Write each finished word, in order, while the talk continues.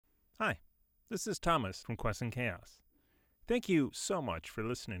Hi, this is Thomas from Quest and Chaos. Thank you so much for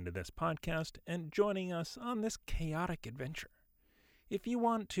listening to this podcast and joining us on this chaotic adventure. If you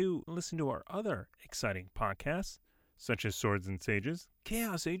want to listen to our other exciting podcasts, such as Swords and Sages,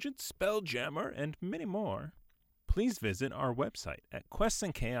 Chaos Agents, Spelljammer, and many more, please visit our website at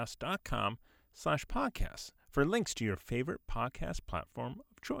questandchaos.com/podcasts for links to your favorite podcast platform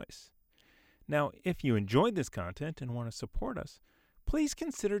of choice. Now, if you enjoyed this content and want to support us, please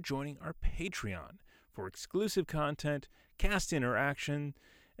consider joining our Patreon for exclusive content, cast interaction,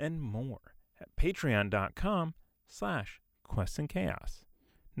 and more at patreon.com/questandchaos.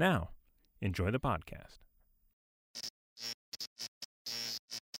 Now, enjoy the podcast.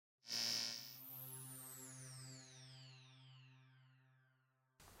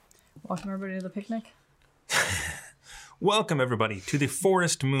 Welcome everybody to the picnic. Welcome everybody to the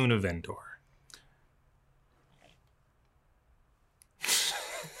forest moon of Endor.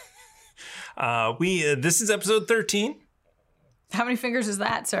 This is episode 13. How many fingers is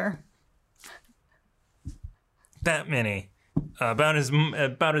that, sir? That many. About as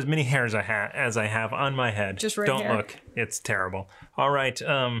many hairs as I have on my head. Just right Don't hair. look. It's terrible. All right.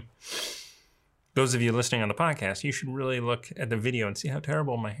 Those of you listening on the podcast, you should really look at the video and see how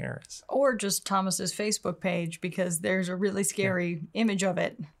terrible my hair is. Or just Thomas's Facebook page, because there's a really scary image of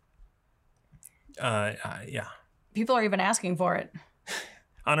it. Yeah. People are even asking for it.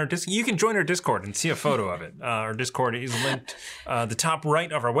 On our you can join our Discord and see a photo of it. Our Discord is linked the top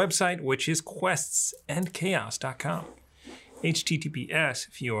right of our website, which is questandchaos.com. HTTPS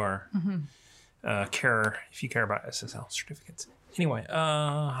if you are care about SSL certificates. Anyway,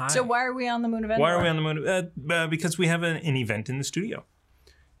 hi. So why are we on the moon of Endor? Why are we on the moon? Because we have an event in the studio.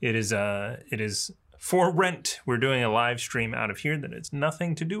 It is for rent. We're doing a live stream out of here that has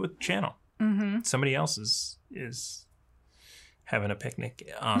nothing to do with the channel. Mm-hmm. Somebody else is having a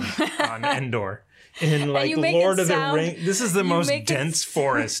picnic on Endor in like Lord of the Rings. This is the most dense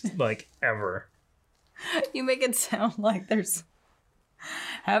forest like ever. You make it sound like there's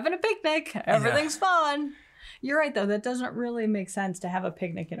having a picnic. Everything's fun. You're right, though. That doesn't really make sense to have a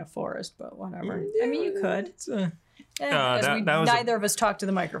picnic in a forest, but whatever. Yeah, I mean, you could. Neither of us talked to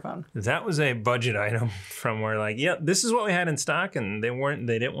the microphone. That was a budget item from where, like, yeah, this is what we had in stock, and they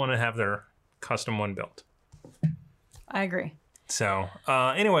didn't want to have their custom one built. I agree. So,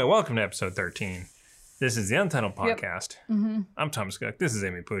 anyway, welcome to episode 13. This is the Untitled Podcast. Yep. Mm-hmm. I'm Thomas Cook. This is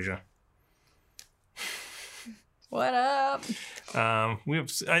Amy Pooja. What up? I'm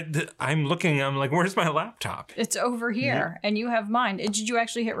looking. I'm like, where's my laptop? It's over here, and you have mine. Did you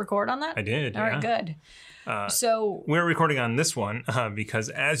actually hit record on that? I did. All right, good. So we're recording on this one because,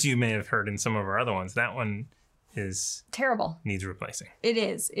 as you may have heard in some of our other ones, that one is terrible. Needs replacing. It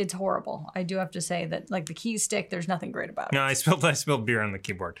is. It's horrible. I do have to say that, like the key stick, there's nothing great about it. No, I spilled beer on the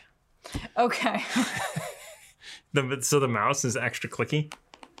keyboard. Okay. So the mouse is extra clicky.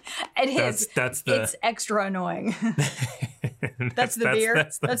 It is. It's extra annoying. That's the beer.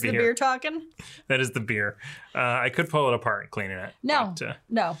 That's the beer talking. That is the beer. I could pull it apart and clean it. No,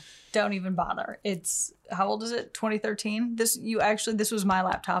 don't even bother. It's how old is it? 2013. This was my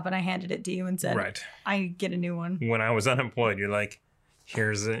laptop, and I handed it to you and said, "Right, I get a new one." When I was unemployed, you're like,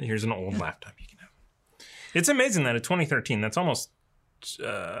 "Here's an old laptop you can have." It's amazing that at 2013, that's almost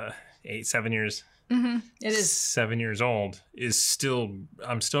 7 years. Mm-hmm. It is 7 years old.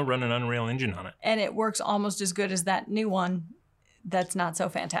 I'm still running Unreal Engine on it, and it works almost as good as that new one. That's not so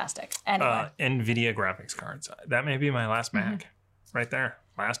fantastic. Anyway, NVIDIA graphics cards. That may be my last Mac, right there.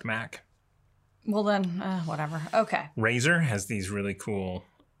 Last Mac. Well then, whatever. Okay. Razer has these really cool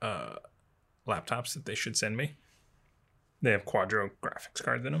laptops that they should send me. They have Quadro graphics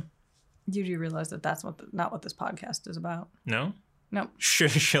cards in them. You do realize that that's not what this podcast is about? No. No.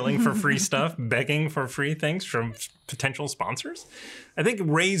 Shilling for free stuff, begging for free things from potential sponsors. I think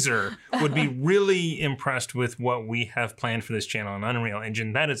Razer would be really impressed with what we have planned for this channel on Unreal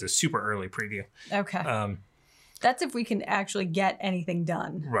Engine. That is a super early preview. Okay. That's if we can actually get anything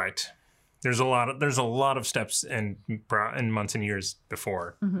done. Right. There's a lot of steps and months and years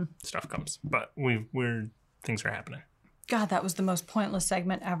before stuff comes, but things are happening. God, that was the most pointless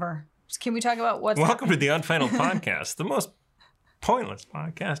segment ever. Can we talk about what's Welcome to the Untitled Podcast, the most pointless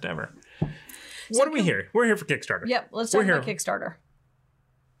podcast ever. What are we here? We're here for Kickstarter. Yep, let's talk about Kickstarter.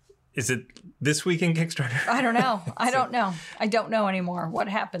 Is it this week in Kickstarter? I don't know. I don't know anymore. What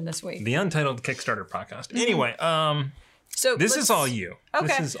happened this week? The Untitled Kickstarter podcast. Anyway, so this is all you. Okay.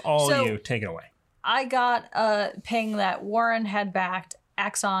 This is all you. Take it away. I got a ping that Warren had backed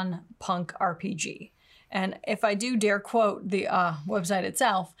Axon Punk RPG. And if I do dare quote the website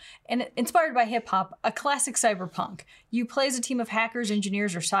itself, and inspired by hip hop, a classic cyberpunk. You play as a team of hackers,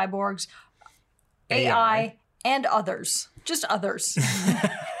 engineers, or cyborgs, AI, and others. Just others.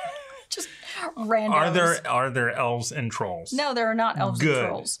 Just randos. Are there elves and trolls? No, there are not elves and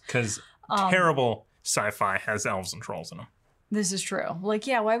trolls. Because terrible sci-fi has elves and trolls in them. This is true. Like,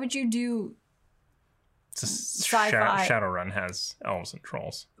 yeah, why would you do sci-fi? Shadowrun has elves and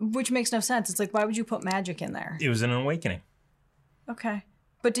trolls. Which makes no sense. It's like, why would you put magic in there? It was an awakening. Okay.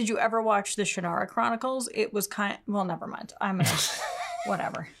 But did you ever watch the Shannara Chronicles? It was well, never mind.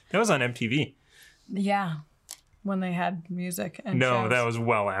 Whatever. That was on MTV. Yeah. When they had music and No, shows. that was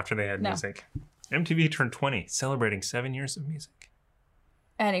well after they had music. MTV turned 20, celebrating 7 years of music.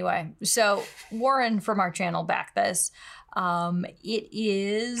 Anyway, so Warren from our channel backed this. It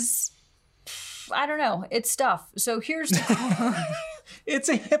is, I don't know, it's stuff. So here's the It's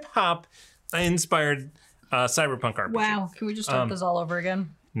a hip-hop inspired cyberpunk RPG. Wow, can we just start this all over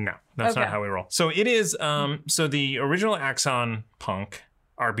again? No, that's not how we roll. So it is, so the original Axon Punk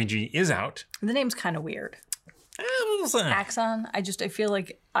RPG is out. The name's kind of weird. Axon, I feel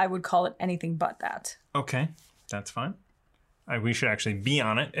like I would call it anything but that. Okay, that's fine. We should actually be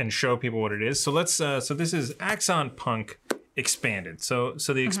on it and show people what it is. So let's. So this is Axon Punk expanded. So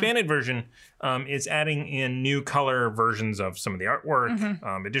the expanded version is adding in new color versions of some of the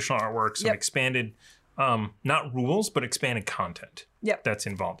artwork, additional artwork, some expanded, not rules, but expanded content. Yep. That's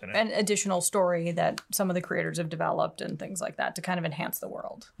involved in it. And additional story that some of the creators have developed and things like that to kind of enhance the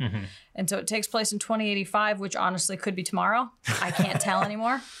world. And so it takes place in 2085, which honestly could be tomorrow. I can't tell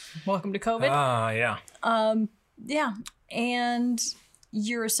anymore. Welcome to COVID. Yeah. Yeah. And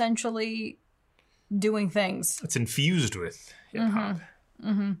you're essentially doing things. It's infused with hip hop.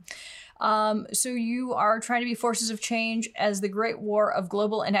 So you are trying to be forces of change as the great war of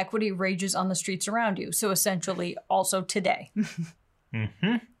global inequity rages on the streets around you. So essentially also today.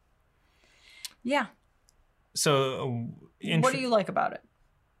 Yeah. So what do you like about it?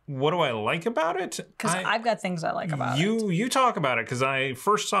 What do I like about it? Because I've got things I like about it. You talk about it, because I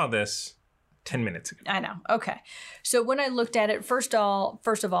first saw this 10 minutes ago. I know. Okay. So when I looked at it, first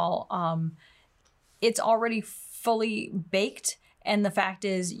of all, it's already fully baked. And the fact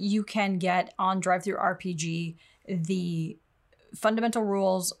is, you can get on Drive-Thru RPG the fundamental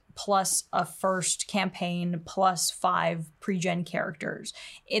rules plus a first campaign plus 5 pre-gen characters.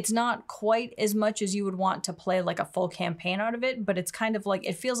 It's not quite as much as you would want to play like a full campaign out of it, but it's kind of like,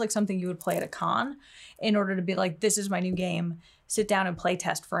 it feels like something you would play at a con in order to be like, this is my new game. Sit down and play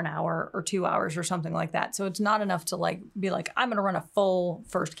test for an hour or 2 hours or something like that. So it's not enough to like be like, I'm going to run a full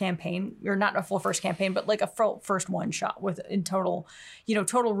first campaign, or not a full first campaign, but like a full first one shot with in total,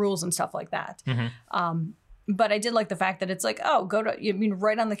 total rules and stuff like that. But I did like the fact that it's like, oh,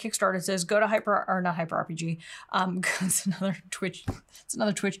 right on the Kickstarter it says go to Hybr, or not Hybr RPG. It's another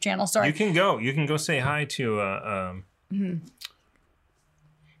Twitch channel. Sorry. You can go say hi to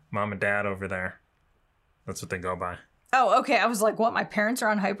mom and dad over there. That's what they go by. Oh, okay. I was like, what? My parents are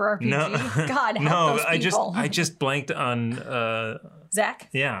on Hyper RPG? No. God, help those people. I just blanked on Zach?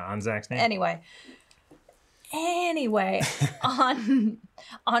 Yeah, on Zach's name. Anyway, on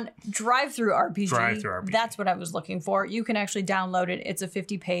Drive-Thru RPG, that's what I was looking for. You can actually download it. It's a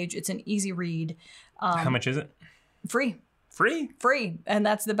 50-page. It's an easy read. How much is it? Free. Free? And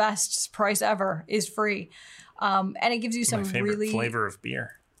that's the best price ever, is free. And it gives you some my favorite really flavor of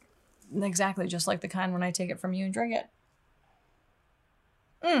beer. Exactly, just like the kind when I take it from you and drink it.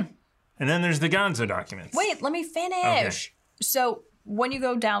 And then there's the Gonzo documents. Wait, let me finish. Okay. So when you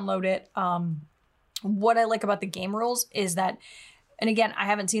go download it, what I like about the game rules is that, and again, I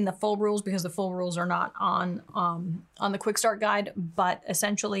haven't seen the full rules because the full rules are not on the quick start guide, but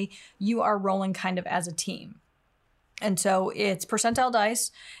essentially you are rolling kind of as a team. And so it's percentile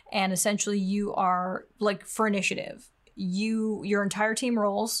dice, and essentially you are like for initiative. Your entire team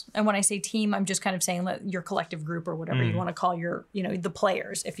rolls, and when I say team, I'm just kind of saying your collective group or whatever you want to call your, the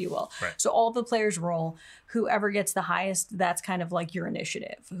players, if you will. Right. So all the players roll. Whoever gets the highest, that's kind of like your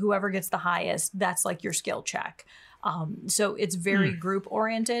initiative. Whoever gets the highest, that's like your skill check. So it's very group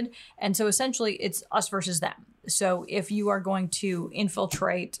oriented, and so essentially it's us versus them. So if you are going to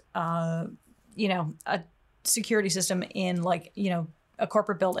infiltrate, a security system in a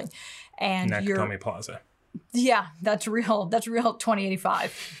corporate building, and Nakatomi Plaza. Yeah, that's real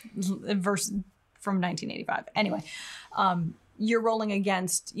 2085 verse from 1985. Anyway, you're rolling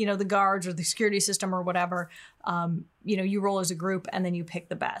against, the guards or the security system or whatever. You roll as a group and then you pick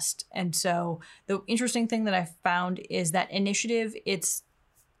the best. And so the interesting thing that I found is that initiative, it's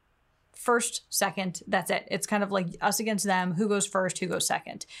first, second, that's it. It's kind of like us against them, who goes first, who goes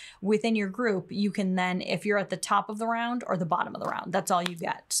second. Within your group, you can then, if you're at the top of the round or the bottom of the round, that's all you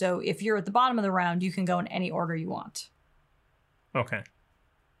get. So if you're at the bottom of the round, you can go in any order you want. Okay.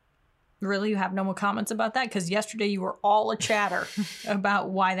 Really? You have no more comments about that? Because yesterday you were all a chatter about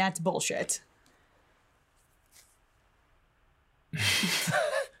why that's bullshit.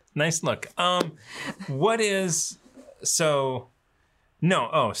 Nice look. What is so? No.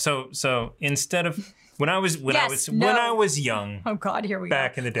 Oh, so instead of when I was when I was young. Oh God, here we go.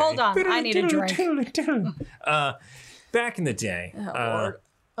 Back in the day. Hold on, I need a drink. Back in the day,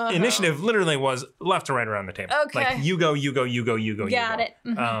 initiative literally was left to right around the table. Okay. Like you go, you go, you go, you go. Got you it.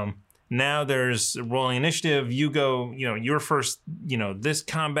 go. Mm-hmm. Now there's rolling initiative. You go, you're first, this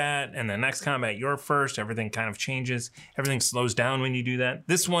combat, and the next combat, you're first. Everything kind of changes. Everything slows down when you do that.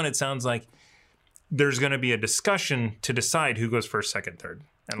 This one, it sounds like there's going to be a discussion to decide who goes first, second, third,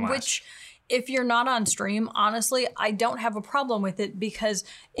 and last. Which, if you're not on stream, honestly, I don't have a problem with it because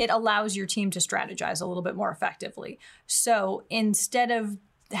it allows your team to strategize a little bit more effectively. So instead of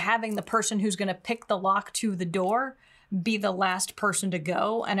having the person who's going to pick the lock to the door be the last person to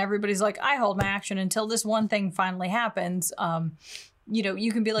go, and everybody's like, I hold my action until this one thing finally happens.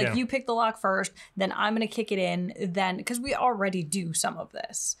 You can be like, you pick the lock first, then I'm going to kick it in, then, because we already do some of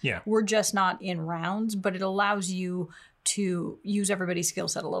this. Yeah. We're just not in rounds, but it allows you to use everybody's skill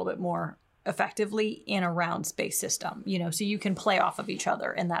set a little bit more effectively in a round-based system, so you can play off of each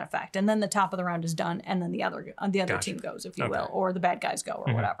other in that effect. And then the top of the round is done, and then the other gotcha. Team goes, if you will, or the bad guys go,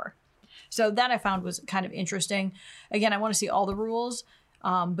 or whatever. So that I found was kind of interesting. Again, I want to see all the rules,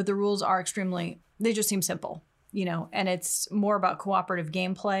 but the rules are they just seem simple, and it's more about cooperative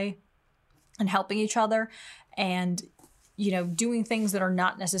gameplay and helping each other and, doing things that are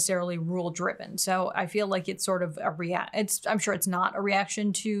not necessarily rule driven. So I feel like it's sort of I'm sure it's not a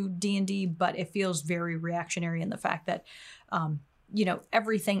reaction to D&D, but it feels very reactionary in the fact that,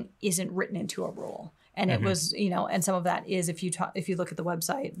 everything isn't written into a rule. And it was, and some of that is, if you look at the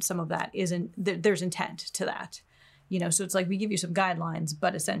website, some of that isn't, there's intent to that, so it's like we give you some guidelines,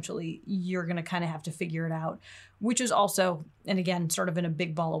 but essentially you're going to kind of have to figure it out, which is also, and again, sort of in a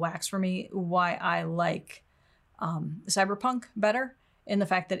big ball of wax for me, why I like Cyberpunk better, in the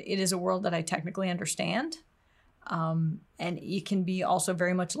fact that it is a world that I technically understand. And it can be also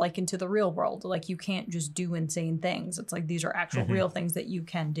very much likened to the real world. Like, you can't just do insane things. It's like, these are actual real things that you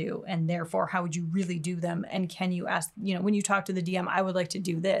can do. And therefore, how would you really do them? And can you ask, when you talk to the DM, I would like to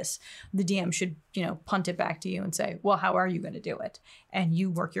do this. The DM should, punt it back to you and say, well, how are you going to do it? And you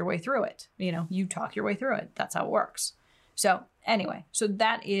work your way through it. You talk your way through it. That's how it works. So anyway, so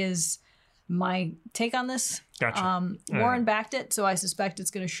that is my take on this. Gotcha. Warren backed it, so I suspect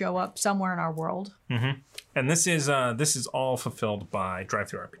it's going to show up somewhere in our world. Mm-hmm. And this is all fulfilled by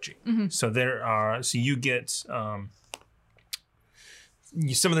DriveThruRPG. Mm-hmm. So you get some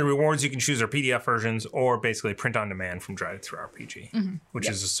of the rewards you can choose are PDF versions or basically print on demand from DriveThruRPG, which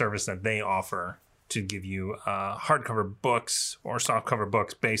is a service that they offer to give you hardcover books or softcover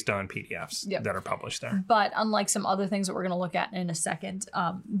books based on PDFs that are published there. But unlike some other things that we're going to look at in a second,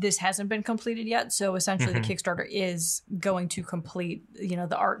 this hasn't been completed yet. So essentially the Kickstarter is going to complete,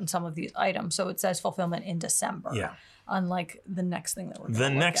 the art in some of these items. So it says fulfillment in December. Yeah. Unlike the next thing that we're going to look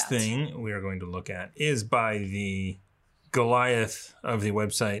at. The next thing we are going to look at is by the Goliath of the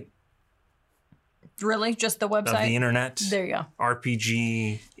website. Really? Just the website? Of the internet. There you go.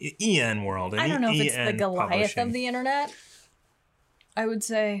 RPG, EN world. I don't know if it's the Goliath publishing. of the internet. I would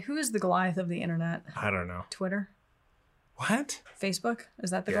say, who is the Goliath of the internet? I don't know. Twitter? What? Facebook?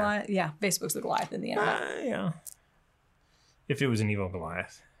 Is that the Goliath? Yeah, Facebook's the Goliath in the internet. Yeah. If it was an evil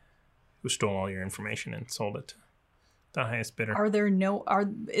Goliath who stole all your information and sold it to the highest bidder.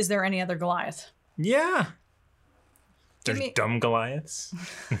 Is there any other Goliath? Yeah. There's dumb Goliaths.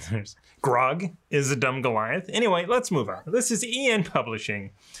 There's Grog is a dumb Goliath. Anyway, let's move on. This is EN Publishing,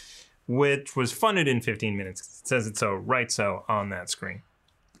 which was funded in 15 minutes. It says it so on that screen.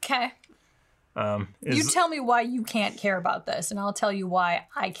 Okay. You tell me why you can't care about this, and I'll tell you why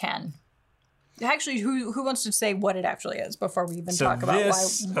I can. Actually, who wants to say what it actually is before we even talk about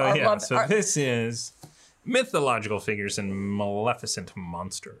why? This is mythological figures and maleficent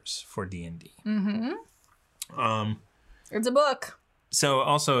monsters for D&D. Mm-hmm. It's a book. So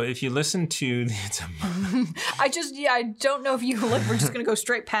also, if you listen to I don't know if you we're just going to go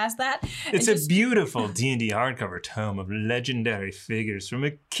straight past that. It's a beautiful D&D hardcover tome of legendary figures from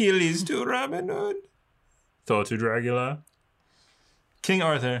Achilles to Robin Hood, Thor to Dracula, King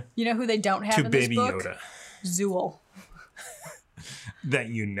Arthur. You know who they don't have to in this Baby book? Yoda. Zool. That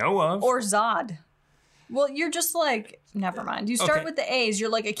you know of. Or Zod. Well, you're just like, never mind. You start with the A's. You're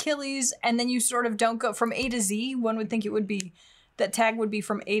like Achilles, and then you sort of don't go from A to Z. One would think it would be, that tag would be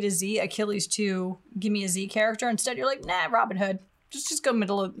from A to Z, Achilles to give me a Z character. Instead, you're like, nah, Robin Hood. Just go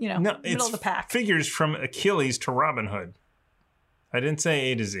middle of, middle of the pack. Figures from Achilles to Robin Hood. I didn't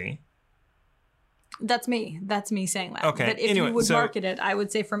say A to Z. That's me. That's me saying that. Okay. But if you would market it, I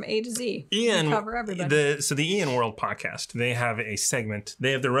would say from A to Z. Ian, cover everybody. So the Ian World podcast, they have a segment.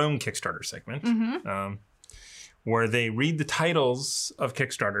 They have their own Kickstarter segment where they read the titles of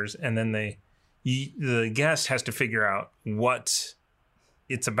Kickstarters, and then the guest has to figure out what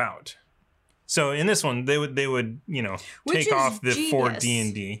it's about. So in this one, they would take off the genius. for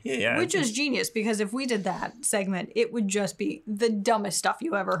D&D. Yeah, which is genius, because if we did that segment, it would just be the dumbest stuff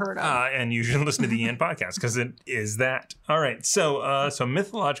you ever heard of. And you should listen to the Ian podcast, because it is that. All right, so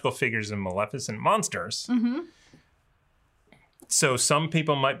mythological figures and maleficent monsters. Mm-hmm. So some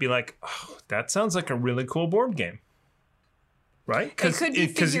people might be like, oh, that sounds like a really cool board game. Right? It could be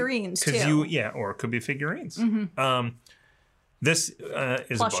figurines, too. Or it could be figurines. Mm-hmm. This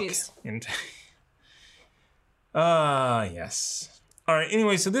is Plushies. A book. Yes. All right.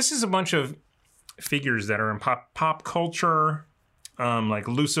 Anyway, so this is a bunch of figures that are in pop culture, like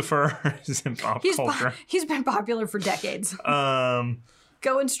Lucifer is in pop culture. He's been popular for decades.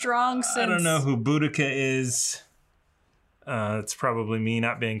 Going strong since... I don't know who Boudica is. It's probably me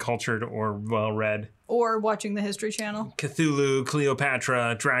not being cultured or well-read. Or watching the History Channel. Cthulhu,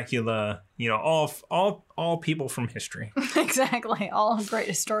 Cleopatra, Dracula, all people from history. Exactly. All great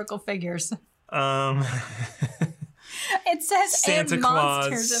historical figures. It says Santa and Claus,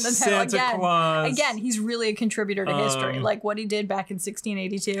 monsters in the title. Santa Claus. Again, he's really a contributor to history, like what he did back in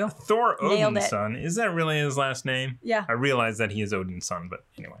 1682. Thor Odin's son. Is that really his last name? Yeah. I realize that he is Odin's son, but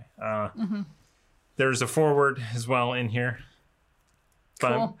anyway. There's a foreword as well in here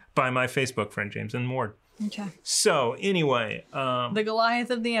by my Facebook friend, James and Ward. Okay. So, anyway. The Goliath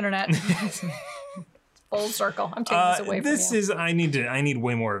of the internet. Full circle. I'm taking this away from you. I need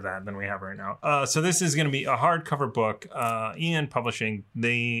way more of that than we have right now. So this is going to be a hardcover book. Ian Publishing,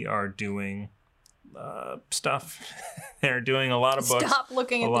 they are doing stuff. They're doing a lot of books. Stop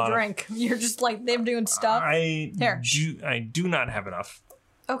looking at the drink. You're just like, they're doing stuff. I do not have enough.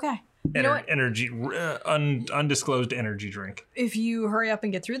 Okay. You know what? Energy, undisclosed energy drink. If you hurry up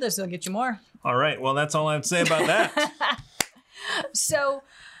and get through this, they'll get you more. All right. Well, that's all I have to say about that. So...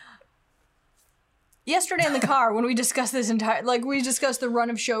 yesterday in the car, when we discussed we discussed the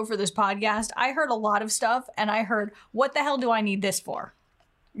run of show for this podcast, I heard a lot of stuff, and I heard, what the hell do I need this for?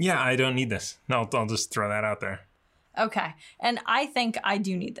 Yeah, I don't need this. No, I'll just throw that out there. Okay. And I think I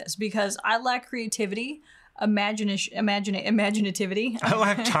do need this, because I lack creativity, imaginativity. I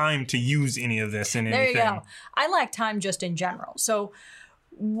lack time to use any of this in anything. There you go. I lack time just in general. So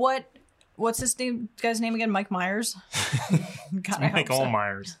what's this guy's name again? Mike Myers? God, Mike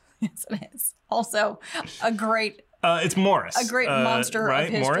Myers. Yes, it is. Also, a great... it's Morris. A great monster of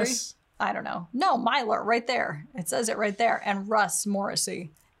history. Morris? I don't know. No, Myler, right there. It says it right there. And Russ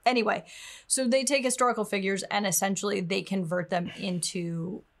Morrissey. Anyway, so they take historical figures and essentially they convert them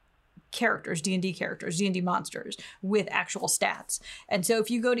into characters, D&D characters, D&D monsters with actual stats. And so if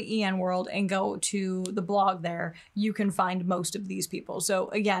you go to EN World and go to the blog there, you can find most of these people. So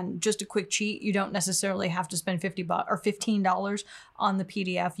again, just a quick cheat. You don't necessarily have to spend $50 or $15 on the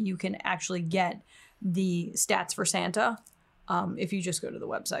PDF. You can actually get the stats for Santa if you just go to the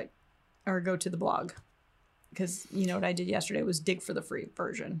website or go to the blog. Because you know what I did yesterday was dig for the free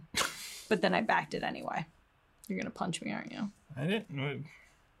version. But then I backed it anyway. You're going to punch me, aren't you? I didn't...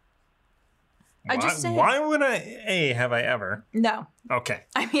 Why would I? Have I ever? No. Okay.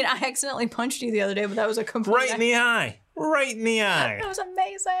 I mean, I accidentally punched you the other day, but that was a complete... Right in the eye. Right in the eye. That was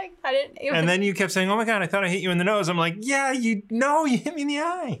amazing. I didn't even... And then you kept saying, oh my God, I thought I hit you in the nose. I'm like, yeah, you hit me in the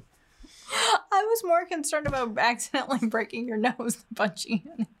eye. I was more concerned about accidentally breaking your nose than punching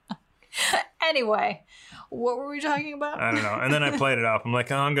you in the eye. Anyway, what were we talking about? I don't know. And then I played it off. I'm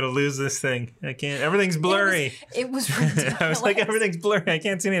like, oh, I'm going to lose this thing. I can't. Everything's blurry. It was ridiculous. I was like, everything's blurry. I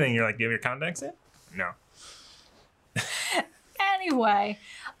can't see anything. You're like, do you have your contacts in? No. Anyway,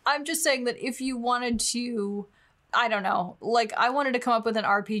 I'm just saying that if you wanted to, I don't know, like I wanted to come up with an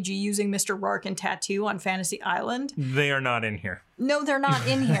RPG using Mr. Rourke and Tattoo on Fantasy Island. They are not in here. No, they're not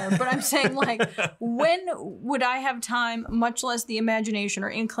in here. But I'm saying, like, when would I have time, much less the imagination or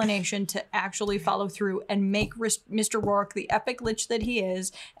inclination, to actually follow through and make Mr. Rourke the epic lich that he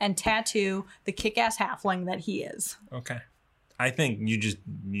is and Tattoo the kick-ass halfling that he is? Okay. I think you just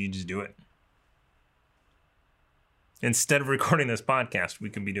do it. Instead of recording this podcast,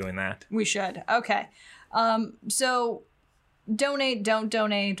 we could be doing that. We should. Okay. So donate, don't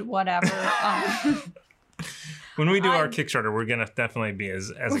donate, whatever. When we do our Kickstarter, we're gonna definitely be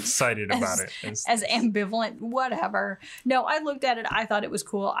as excited about it as ambivalent. Whatever. No, I looked at it. I thought it was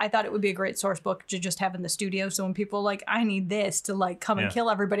cool. I thought it would be a great source book to just have in the studio. So when people are like, I need this to like come and kill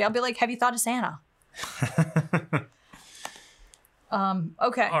everybody, I'll be like, have you thought of Santa?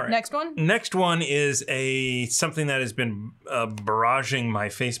 Okay. All right. Next one. Next one is something that has been barraging my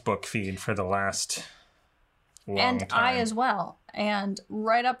Facebook feed for the last long time. I as well. And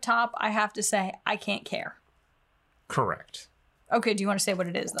right up top, I have to say, I can't care. Correct. Okay, do you want to say what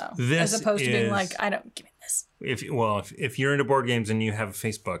it is, though? This as opposed to being like, give me this. If you're into board games and you have a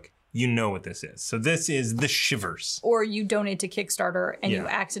Facebook, you know what this is. So this is the Shivers. Or you donate to Kickstarter and you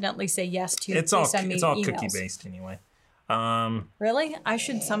accidentally say yes to it's all cookie-based anyway. Really? I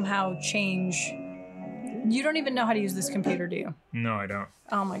should somehow change... You don't even know how to use this computer, do you? No, I don't.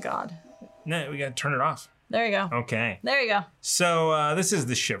 Oh, my God. No, we got to turn it off. There you go. Okay. There you go. So this is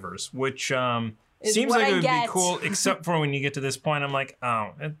the Shivers, which seems like it would be cool, except for when you get to this point, I'm like,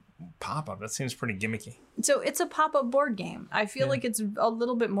 pop-up, that seems pretty gimmicky. So it's a pop-up board game. I feel like it's a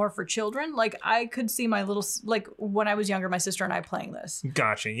little bit more for children. Like, I could see when I was younger, my sister and I playing this.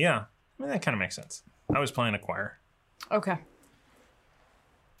 Gotcha, yeah. I mean, that kind of makes sense. I was playing Acquire. Okay.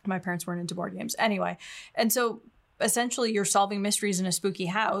 My parents weren't into board games. Anyway, and so... essentially, you're solving mysteries in a spooky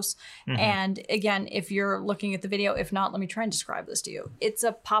house. Mm-hmm. And again, if you're looking at the video, if not, let me try and describe this to you. It's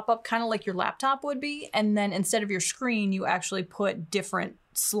a pop-up kind of like your laptop would be. And then instead of your screen, you actually put different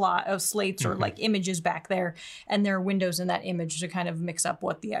slates or like images back there. And there are windows in that image to kind of mix up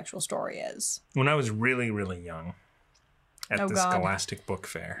what the actual story is. When I was really, really young at the Scholastic Book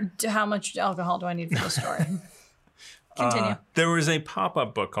Fair. How much alcohol do I need for this story? Continue. There was a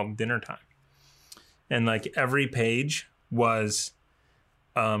pop-up book called Dinner Time. And like every page was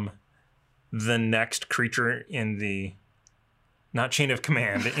the next creature in the, not chain of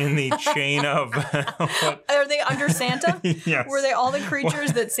command, in the chain of... Are they under Santa? Yes. Were they all the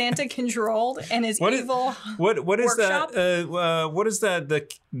creatures that Santa controlled and his evil What is workshop? What is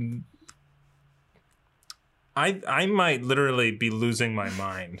that? I might literally be losing my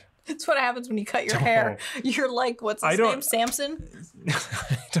mind. That's what happens when you cut your hair. You're like, what's his name? Samson?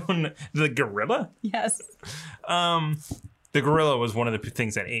 I don't know. The gorilla? Yes. The gorilla was one of the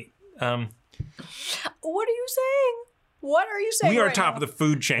things that ate. What are you saying? What are you saying? We are top of the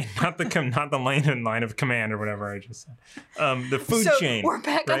food chain, not the line of command or whatever I just said. The food chain. We're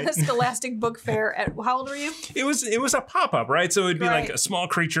back on the Scholastic Book Fair. At how old were you? It was a pop up, right? So it'd be like a small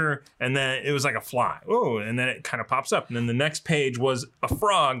creature, and then it was like a fly. Oh, and then it kind of pops up, and then the next page was a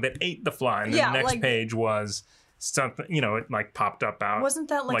frog that ate the fly, and then the next page was something. It like popped up out. Wasn't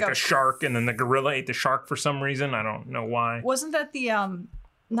that like a shark? And then the gorilla ate the shark for some reason. I don't know why. Wasn't that the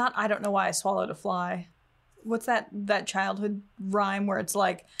Not I don't know why I swallowed a fly. What's that childhood rhyme where it's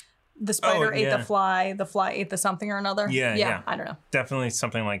like the spider ate the fly ate the something or another? Yeah. I don't know. Definitely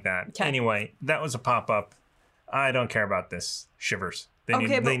something like that. Kay. Anyway, that was a pop-up. I don't care about this Shivers. They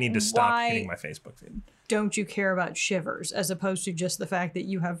need to stop hitting my Facebook feed. Don't you care about Shivers as opposed to just the fact that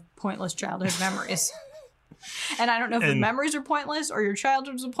you have pointless childhood memories? And I don't know if the memories are pointless or your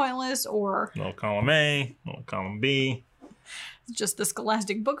childhoods are pointless or... Little column A, little column B. Just the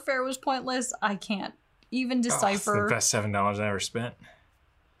Scholastic Book Fair was pointless. I can't even decipher. It's the best $7 I ever spent.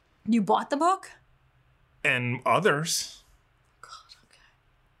 You bought the book? And others. God, okay.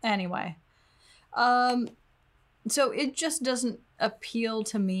 Anyway. So it just doesn't appeal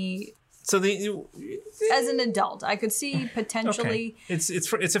to me. So as an adult, I could see potentially. Okay.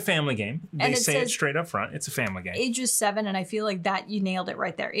 It's a family game. They say it straight up front. It's a family game. Ages 7, and I feel like that you nailed it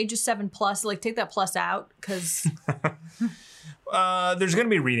right there. Ages 7 plus. Like take that plus out because. There's going to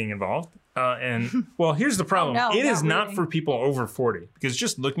be reading involved. And well, here's the problem. It is not for people over 40 because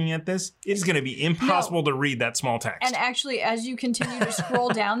just looking at this, it is going to be impossible to read that small text. And actually, as you continue to scroll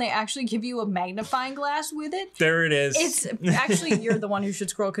down, they actually give you a magnifying glass with it. There it is. It's actually, you're the one who should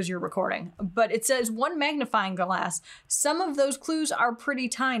scroll because you're recording. But it says 1 magnifying glass. Some of those clues are pretty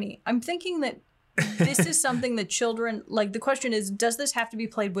tiny. I'm thinking that this is something that children, like the question is, does this have to be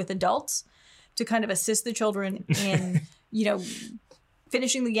played with adults to kind of assist the children in,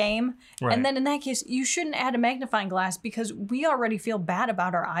 finishing the game? Right. And then in that case, you shouldn't add a magnifying glass because we already feel bad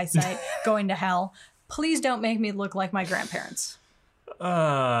about our eyesight going to hell. Please don't make me look like my grandparents.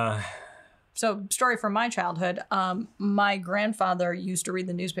 So, story from my childhood. My grandfather used to read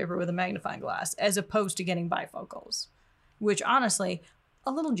the newspaper with a magnifying glass as opposed to getting bifocals, which honestly,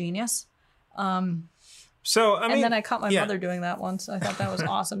 a little genius. And then I caught my mother doing that once. I thought that was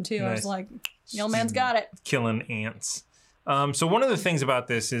awesome too. Nice. I was like, the old man's got it. Killing ants. So one of the things about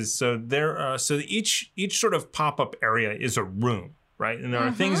this is each sort of pop-up area is a room, right? And there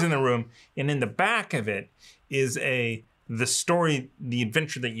are things in the room, and in the back of it is the story, the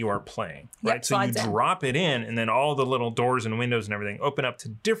adventure that you are playing, right? Yep, so you slides in. drop it in, and then all the little doors and windows and everything open up to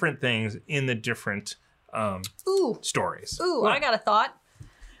different things in the different stories. Ooh, What? I got a thought.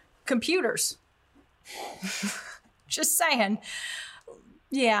 Computers. Just saying.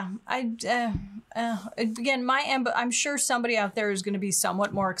 Yeah, again, I'm sure somebody out there is going to be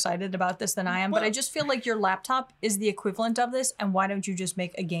somewhat more excited about this than I am, but I just feel like your laptop is the equivalent of this, and why don't you just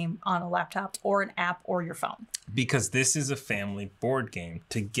make a game on a laptop or an app or your phone? Because this is a family board game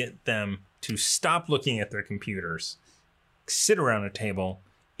to get them to stop looking at their computers, sit around a table,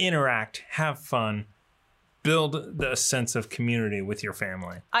 interact, have fun, build the sense of community with your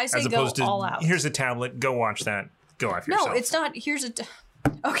family. I say as opposed go to, all out. Here's a tablet, go watch that, go after yourself. No, it's not.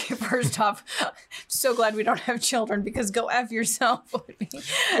 Okay, first off, so glad we don't have children because go F yourself.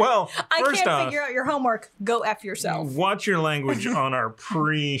 Well, I first can't off, figure out your homework. Go F yourself. watch your language on our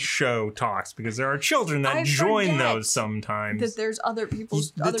pre-show talks because there are children that I join forget those sometimes. that there's other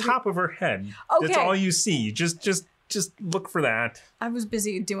people's. The top of her head. That's Okay. all you see. Just look for that I was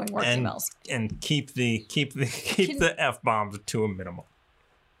busy doing work emails. and keep the F-bombs to a minimum.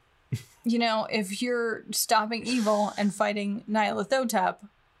 You know, if you're stopping evil and fighting Nyarlathotep,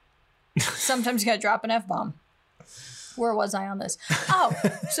 sometimes you gotta drop an F-bomb. Where was I on this? Oh,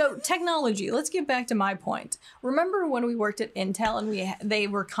 so technology. Let's get back to my point. Remember when we worked at Intel and they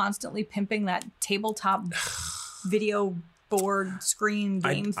were constantly pimping that tabletop video board screen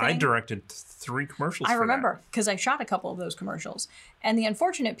game thing? I directed 3 commercials I for remember because I shot a couple of those commercials. And the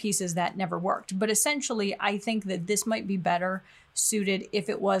unfortunate piece is that never worked. But essentially, I think that this might be better suited if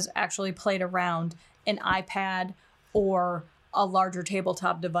it was actually played around an iPad or a larger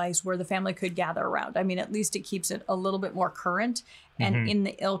tabletop device where the family could gather around. I mean, at least it keeps it a little bit more current and in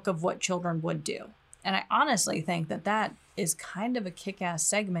the ilk of what children would do. And I honestly think that that is kind of a kick-ass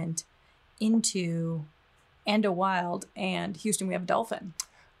segment into Ando, Wilde, and Houston We Have a Dolphin.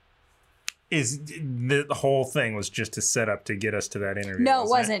 Is the whole thing was just to set up to get us to that interview? No, it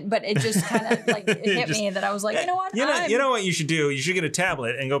wasn't. But it just kind of like it hit me that I was like, you know what? You know what you should do? You should get a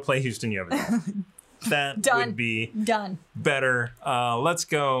tablet and go play Houston You Have a Dolphin. That Done. would be Done. better. Let's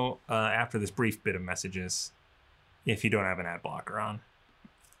go after this brief bit of messages, if you don't have an ad blocker on,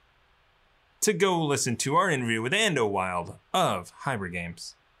 to go listen to our interview with Ando Wilde of Hybr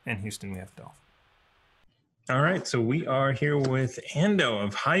Games and Houston We Have a Dolphin. All right, so we are here with Ando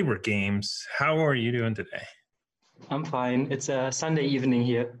of Hybr Games. How are you doing today? I'm fine. It's a Sunday evening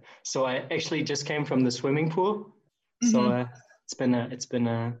here, so I actually just came from the swimming pool. So it's been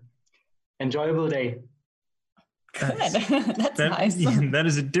a enjoyable day. Good. That's nice. That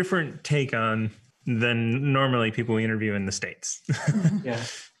is a different take on than normally people we interview in the States. Yeah,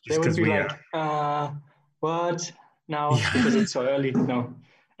 they would be like, "What now?" Yeah. Because it's so early. No,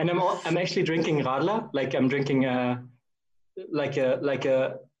 and I'm actually drinking Radler. Like I'm drinking a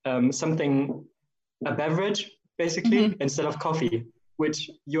beverage basically instead of coffee,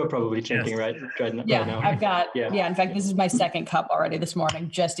 which you're probably drinking right now. I've got in fact, this is my second cup already this morning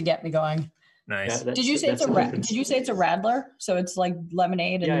just to get me going. Nice. Did you say it's a Radler? So it's like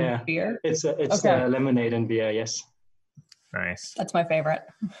lemonade and beer? It's lemonade and beer, yes. Nice. That's my favorite.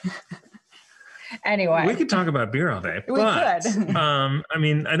 Anyway, we could talk about beer all day. We could. I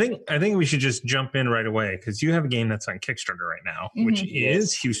mean, I think we should just jump in right away because you have a game that's on Kickstarter right now, which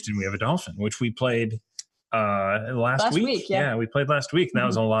is Houston We Have a Dolphin, which we played last week. Yeah, we played last week, and that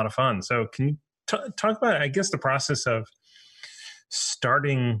was a lot of fun. So can you talk about, I guess, the process of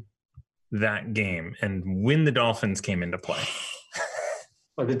starting that game and when the Dolphins came into play?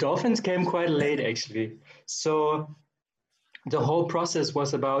 Well, the Dolphins came quite late, actually. So the whole process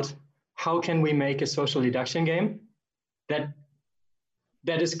was about how can we make a social deduction game that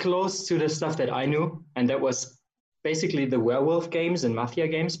is close to the stuff that I knew, and that was basically the werewolf games and mafia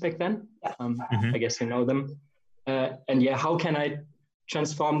games back then. I guess you know them. How can I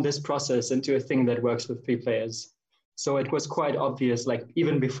transform this process into a thing that works with 3 players? So it was quite obvious, like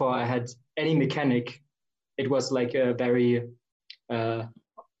even before I had any mechanic, it was like a very,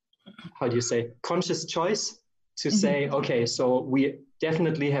 conscious choice to say, okay, so we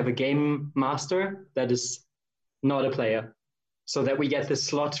definitely have a game master that is not a player, so that we get the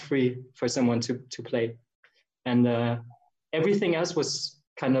slot free for someone to play. And everything else was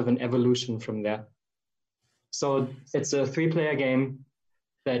kind of an evolution from there. So it's a 3-player game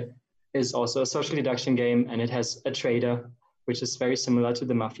that is also a social deduction game, and it has a trader, which is very similar to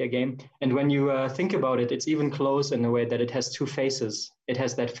the mafia game. And when you think about it, it's even close in a way that it has 2 phases. It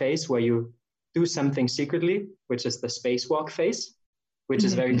has that phase where you do something secretly, which is the spacewalk phase, which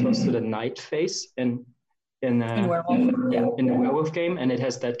is very close to the night phase. And in Werewolf. Yeah. In the Werewolf game, and it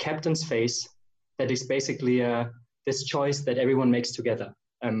has that captain's face that is basically this choice that everyone makes together,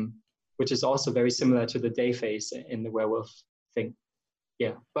 which is also very similar to the day phase in the Werewolf thing.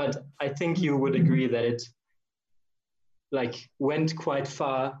 Yeah, but I think you would agree that it like went quite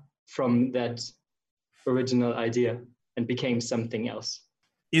far from that original idea and became something else.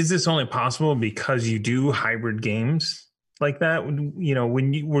 Is this only possible because you do hybrid games like that? You know,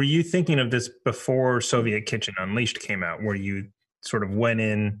 were you thinking of this before Soviet Kitchen Unleashed came out, where you sort of went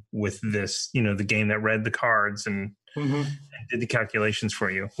in with this, you know, the game that read the cards and did the calculations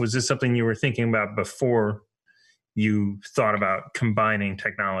for you? Was this something you were thinking about before you thought about combining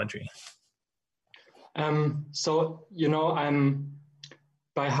technology? So, you know,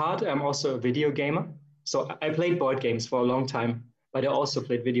 by heart, I'm also a video gamer. So I played board games for a long time, but I also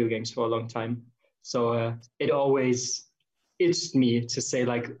played video games for a long time. So it always itched me to say,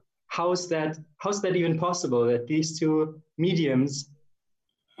 like, how's that even possible that these two mediums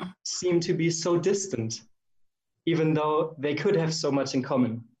seem to be so distant, even though they could have so much in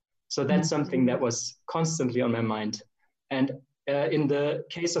common? So that's something that was constantly on my mind. And in the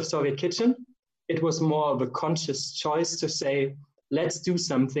case of Soviet Kitchen, it was more of a conscious choice to say, let's do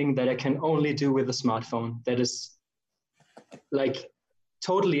something that I can only do with a smartphone, that is like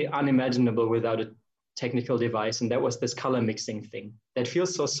totally unimaginable without a technical device. And that was this color mixing thing that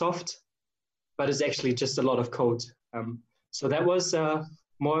feels so soft, but is actually just a lot of code. So that was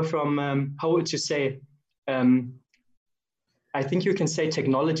more from, how would you say, I think you can say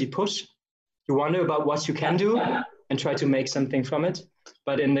technology push. You wonder about what you can do and try to make something from it.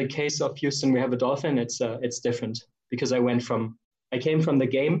 But in the case of Houston, we have a dolphin. It's different because I came from the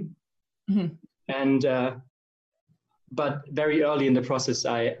game, and but very early in the process,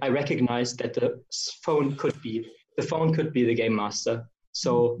 I recognized that the phone could be the game master.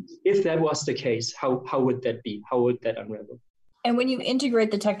 So if that was the case, how would that be? How would that unravel? And when you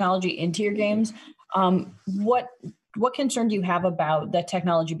integrate the technology into your games, what concern do you have about that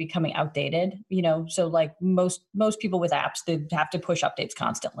technology becoming outdated? You know, so like most people with apps, they have to push updates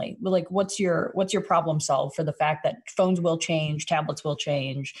constantly. Like, what's your problem solved for the fact that phones will change, tablets will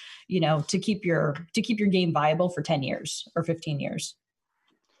change, you know, to keep your game viable for 10 years or 15 years?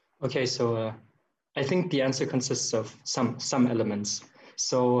 Okay, so I think the answer consists of some elements.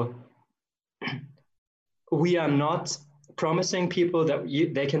 So we are not promising people that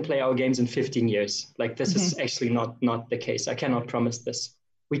they can play our games in 15 years. Like this is actually not the case. I cannot promise this.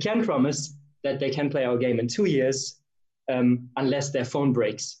 We can promise that they can play our game in 2 years, unless their phone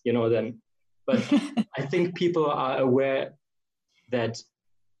breaks, you know, then. But I think people are aware that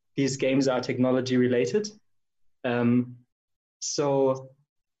these games are technology related. So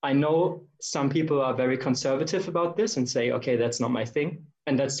I know some people are very conservative about this and say, okay, that's not my thing.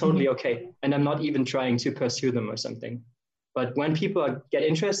 And that's totally okay. And I'm not even trying to pursue them or something. But when people get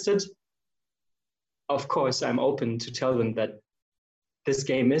interested, of course, I'm open to tell them that this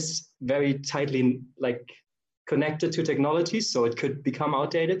game is very tightly like connected to technology, so it could become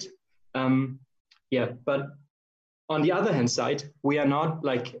outdated. But on the other hand side, we are not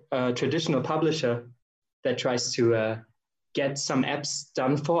like a traditional publisher that tries to get some apps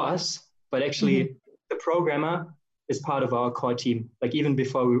done for us, but actually the programmer is part of our core team. Like even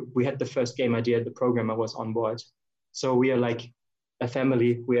before we had the first game idea, the programmer was on board. So we are like a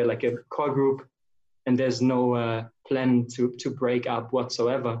family, we are like a core group, and there's no plan to break up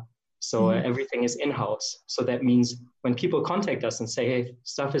whatsoever. So everything is in-house. So that means when people contact us and say, hey,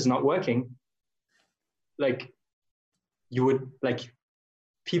 stuff is not working, like you would like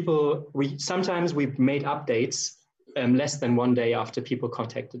people, sometimes we made updates less than 1 day after people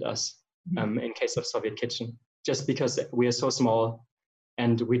contacted us, in case of Soviet Kitchen, just because we are so small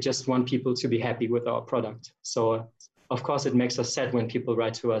and we just want people to be happy with our product. So of course it makes us sad when people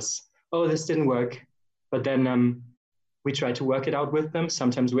write to us, oh, this didn't work. But then we try to work it out with them.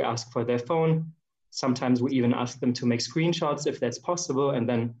 Sometimes we ask for their phone. Sometimes we even ask them to make screenshots if that's possible. And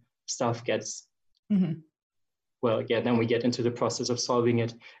then stuff gets, then we get into the process of solving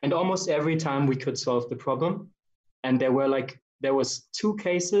it. And almost every time we could solve the problem. And there was 2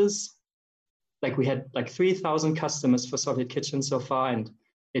 cases, like we had like 3,000 customers for Soviet Kitchen so far. And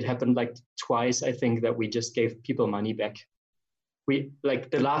it happened like twice, I think, that we just gave people money back. We like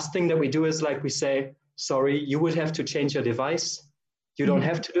the last thing that we do is like we say, sorry, you would have to change your device. You don't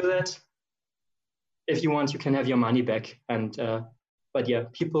have to do that. If you want, you can have your money back. And but yeah,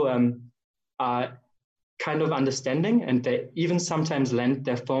 people are kind of understanding, and they even sometimes lend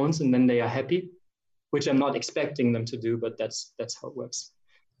their phones, and then they are happy, which I'm not expecting them to do, but that's how it works.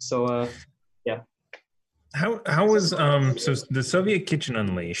 So yeah. How was so the Soviet Kitchen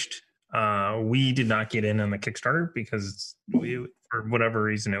Unleashed? We did not get in on the Kickstarter because for whatever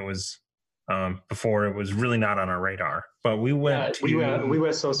reason, it was before it was really not on our radar. But we went. We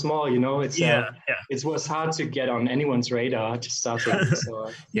were so small, you know. It was hard to get on anyone's radar to start with.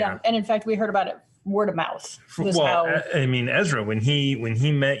 So yeah, and in fact, we heard about it word of mouth. I mean, Ezra, when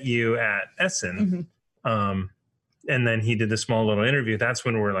he met you at Essen, and then he did the small little interview. That's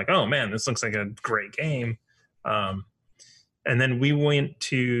when we're like, oh man, this looks like a great game. And then we went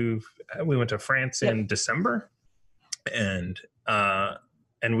to France in December, and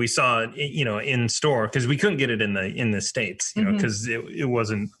we saw it, you know, in store because we couldn't get it in the States, you know, because it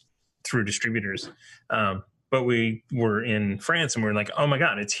wasn't through distributors. But we were in France and we were like, oh my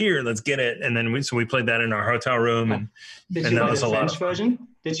God, it's here. Let's get it. And then we played that in our hotel room. And did you buy the French version?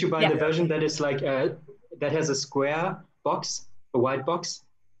 Did you buy the version that is like that has a square box, a white box?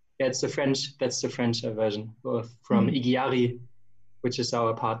 Yeah, that's the French version from Ighiari, which is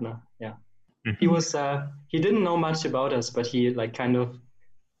our partner. Yeah. He didn't know much about us, but he like kind of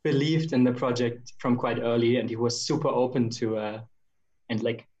believed in the project from quite early, and he was super open to and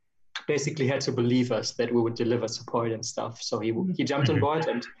like basically had to believe us that we would deliver support and stuff. So he jumped on board,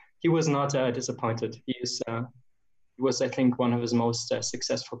 and he was not disappointed. He was, I think, one of his most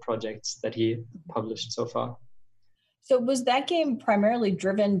successful projects that he published so far. So was that game primarily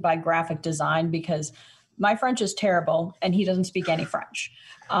driven by graphic design? Because my French is terrible and he doesn't speak any French.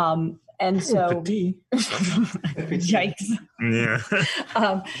 And so, yikes. Yeah.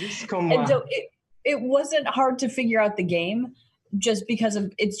 And so it wasn't hard to figure out the game just because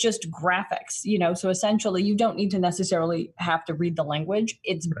it's just graphics, you know? So essentially you don't need to necessarily have to read the language.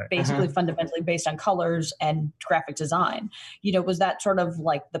 It's basically fundamentally based on colors and graphic design. You know, was that sort of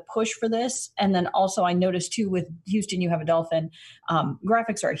like the push for this? And then also I noticed too, with Houston, You Have a Dolphin,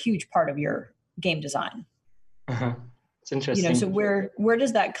 graphics are a huge part of your game design. It's interesting. You know, so where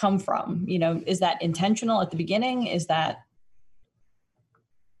does that come from? You know, is that intentional at the beginning? Is that?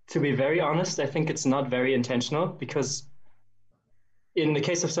 To be very honest, I think it's not very intentional, because in the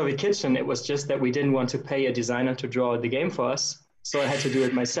case of Soviet Kitchen, it was just that we didn't want to pay a designer to draw the game for us. So I had to do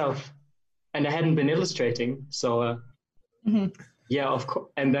it myself. And I hadn't been illustrating. So yeah, of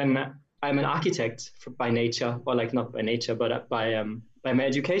course. And then I'm an architect by nature, or like not by nature, but by my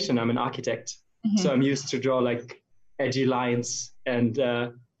education, I'm an architect. So I'm used to draw like edgy lines. And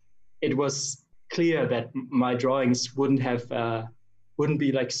it was clear that my drawings wouldn't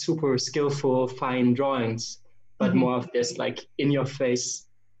be like super skillful, fine drawings, but more of this like in your face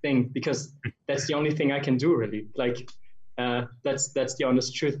thing, because that's the only thing I can do really. Like that's the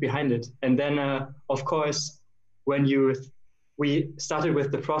honest truth behind it. And then of course, when we started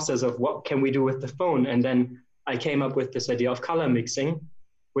with the process of what can we do with the phone, and then I came up with this idea of color mixing,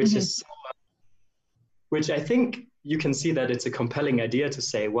 which is which I think you can see that it's a compelling idea to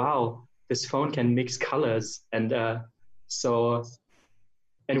say, wow, this phone can mix colors. And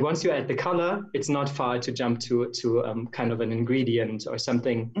and once you add the color, it's not far to jump to kind of an ingredient or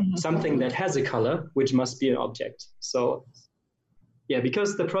something that has a color, which must be an object. So yeah,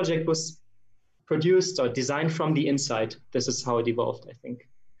 because the project was produced or designed from the inside, this is how it evolved, I think.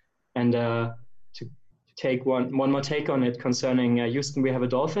 And to take one more take on it concerning Houston, We Have a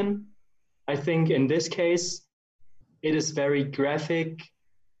Dolphin, I think in this case, it is very graphic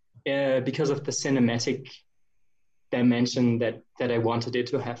because of the cinematic dimension that I wanted it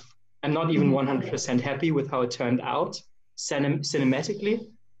to have. I'm not even 100% happy with how it turned out cinematically,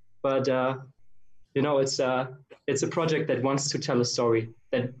 but you know, it's a project that wants to tell a story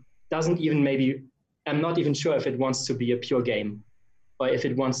that doesn't even I'm not even sure if it wants to be a pure game, or if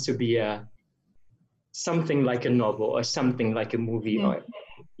it wants to be something like a novel or something like a movie.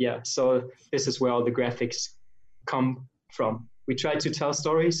 So this is where all the graphics come from. We try to tell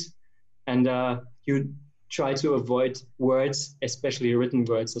stories, and you try to avoid words, especially written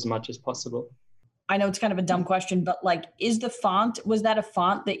words, as much as possible. I know it's kind of a dumb question, but like, was that a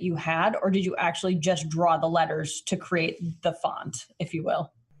font that you had, or did you actually just draw the letters to create the font, if you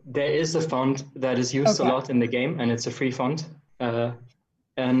will? There is a font that is used a lot in the game, and it's a free font.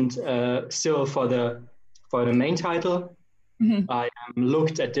 And still for the main title, I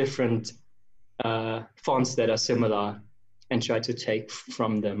looked at different fonts that are similar and try to take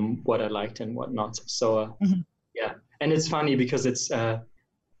from them what I liked and what not. So yeah, and it's funny because it's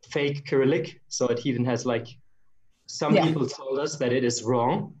fake Cyrillic, so it even has like some people told us that it is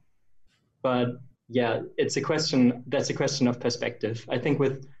wrong, but yeah, that's a question of perspective. I think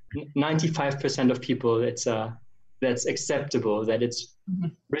with 95% of people, that's acceptable that it's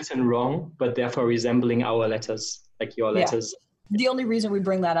written wrong, but therefore resembling our letters, like your letters. The only reason we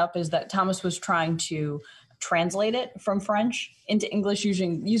bring that up is that Thomas was trying to translate it from French into English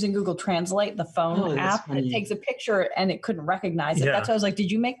using Google Translate, the phone app. It takes a picture and it couldn't recognize it. That's why I was like,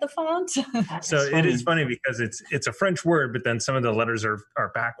 did you make the font? So it is funny because it's a French word, but then some of the letters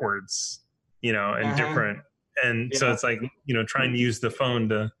are backwards, and different. And so it's like, trying to use the phone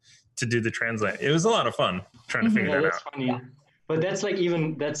to do the translate. It was a lot of fun trying to figure that out. Funny. Yeah. But that's like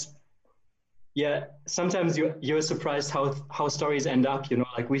sometimes you're surprised how stories end up,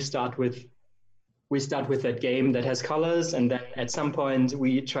 like we start with that game that has colors, and then at some point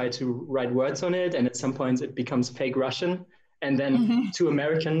we try to write words on it, and at some point it becomes fake Russian, and then two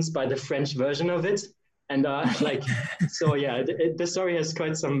Americans buy the French version of it, and so yeah, the story has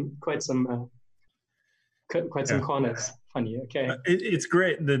quite some corners. Funny, okay. It's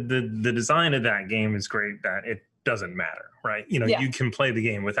great. The design of that game is great. That it doesn't matter, right? You can play the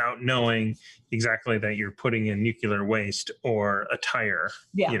game without knowing exactly that you're putting in nuclear waste or a tire.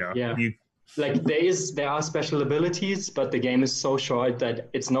 There are special abilities, but the game is so short that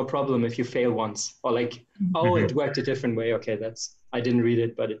it's no problem if you fail once, or it worked a different way. Okay, I didn't read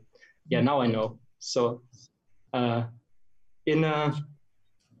it, but now I know. So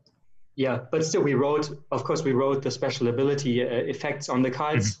but still we wrote the special ability effects on the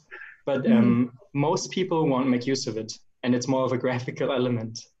cards, but most people won't make use of it, and it's more of a graphical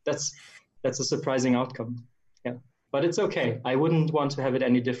element. That's a surprising outcome. Yeah, but it's okay. I wouldn't want to have it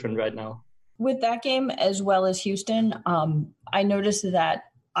any different right now. With that game, as well as Houston, I noticed that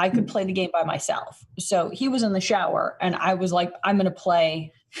I could play the game by myself. So he was in the shower, and I was like, I'm going to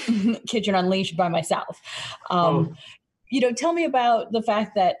play Kitchen Unleashed by myself. Tell me about the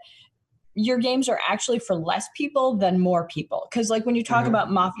fact that your games are actually for less people than more people. Because when you talk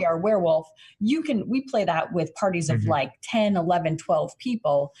about Mafia or Werewolf, we play that with parties of 10, 11, 12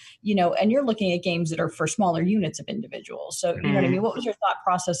 people, and you're looking at games that are for smaller units of individuals. So, you know what I mean? What was your thought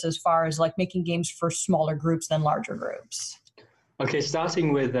process as far as making games for smaller groups than larger groups? Okay,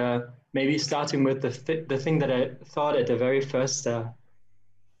 starting with the thing that I thought at the very first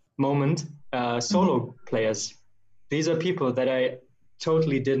moment, solo players. These are people that I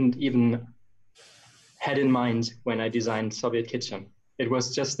totally didn't even had in mind when I designed Soviet Kitchen. It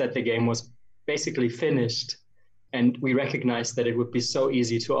was just that the game was basically finished, and we recognized that it would be so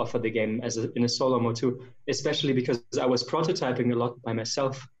easy to offer the game in a solo mode too, especially because I was prototyping a lot by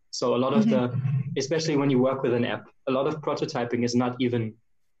myself. So a lot of especially when you work with an app, a lot of prototyping is not even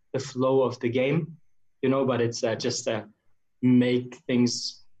the flow of the game, but it's just make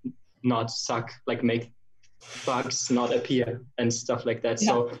things not suck, make bugs not appear and stuff like that.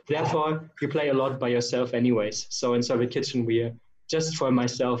 So therefore you play a lot by yourself anyways. So in Soviet Kitchen, just for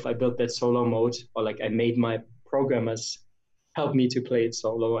myself, I built that solo mode, or I made my programmers help me to play it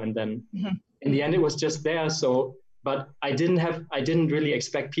solo. And then in the end, it was just there. So, but I didn't really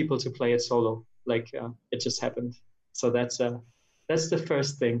expect people to play it solo. It just happened. So that's the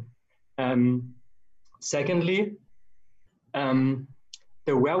first thing. Secondly, the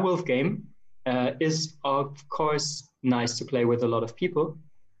werewolf game is of course nice to play with a lot of people,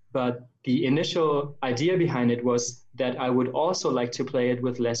 but the initial idea behind it was that I would also like to play it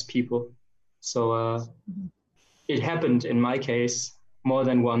with less people. So it happened in my case more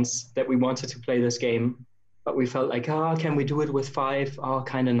than once that we wanted to play this game, but we felt can we do it with 5? Oh,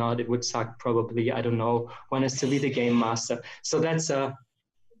 kind of not. It would suck probably. I don't know. One has to be the game master. So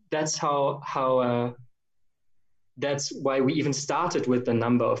that's why we even started with the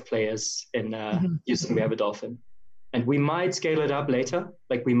number of players in using We Have a Dolphin. And we might scale it up later.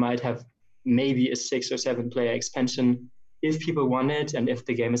 We might have maybe a 6 or 7 player expansion if people want it and if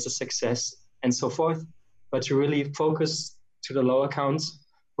the game is a success and so forth. But to really focus to the lower counts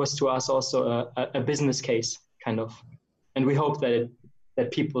was to us also a business case, kind of. And we hope that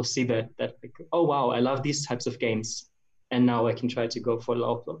people see that oh, wow, I love these types of games. And now I can try to go for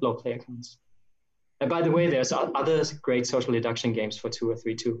low player counts. And by the way, there's other great social deduction games for 2 or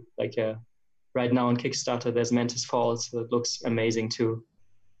 3 too. Right now on Kickstarter, there's Mantis Falls that looks amazing too.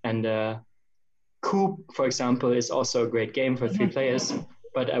 And Coop, for example, is also a great game for 3 players,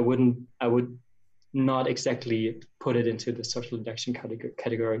 but I would not exactly put it into the social deduction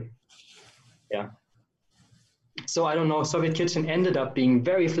category. Yeah. So I don't know, Soviet Kitchen ended up being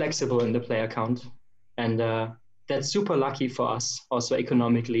very flexible in the player count. And that's super lucky for us. Also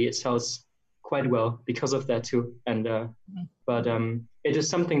economically, it sells quite well because of that too. And but it is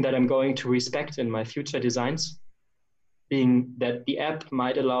something that I'm going to respect in my future designs, being that the app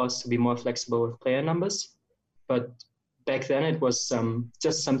might allow us to be more flexible with player numbers. But back then it was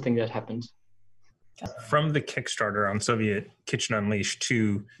just something that happened. From the Kickstarter on Soviet Kitchen Unleashed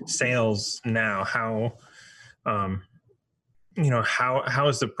to sales now, how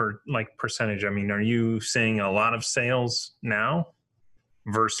is the percentage? I mean, are you seeing a lot of sales now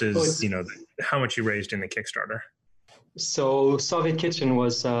versus, how much you raised in the Kickstarter? So Soviet Kitchen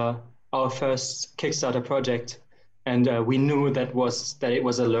was our first Kickstarter project, and we knew that it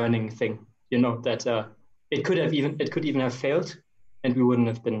was a learning thing. That it could even have failed, and we wouldn't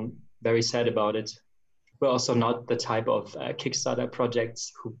have been very sad about it. We're also not the type of Kickstarter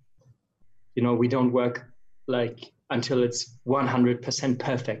projects who, we don't work like until it's 100%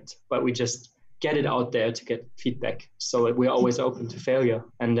 perfect, but we just get it out there to get feedback. So we're always open to failure.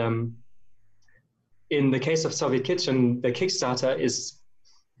 And in the case of Soviet Kitchen, the Kickstarter is,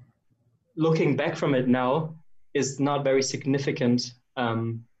 looking back from it now, is not very significant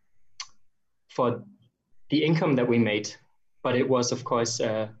for the income that we made, but it was, of course,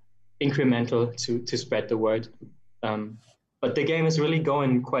 incremental to spread the word. But the game is really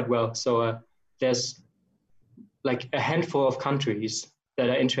going quite well. So there's like a handful of countries that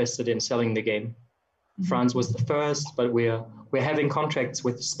are interested in selling the game. Mm-hmm. France was the first, but we're having contracts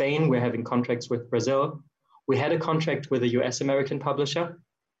with Spain. We're having contracts with Brazil. We had a contract with a US American publisher,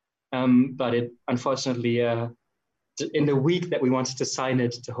 but it unfortunately, in the week that we wanted to sign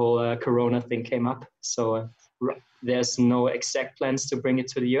it, the whole Corona thing came up. So there's no exact plans to bring it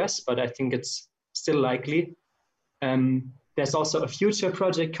to the US, but I think it's still likely. There's also a future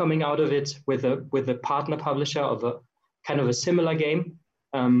project coming out of it with a partner publisher of a kind of a similar game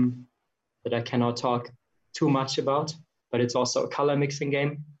that I cannot talk too much about, but it's also a color mixing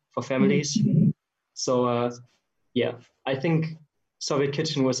game for families. So yeah, I think Soviet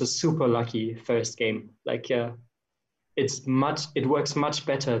Kitchen was a super lucky first game. Like it works much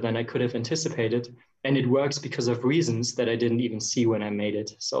better than I could have anticipated, and it works because of reasons that I didn't even see when I made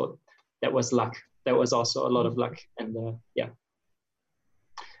it. So that was luck. That was also a lot of luck. And yeah,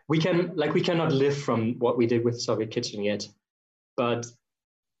 we cannot live from what we did with Soviet Kitchen yet, but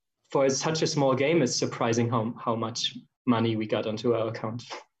for such a small game, it's surprising how much money we got onto our account.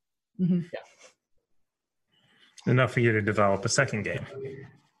 Mm-hmm. Yeah. Enough for you to develop a second game,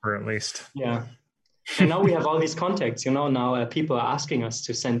 or at least. Yeah. And now we have all these contacts, now people are asking us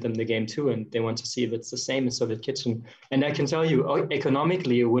to send them the game too, and they want to see if it's the same as Soviet Kitchen. And I can tell you,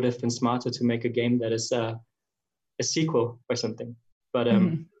 economically, it would have been smarter to make a game that is a sequel or something. But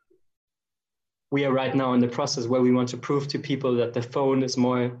we are right now in the process where we want to prove to people that the phone is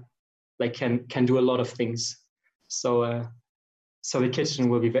more, like can do a lot of things. So Soviet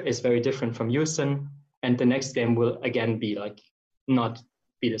Kitchen is very different from Houston, and the next game will again be like not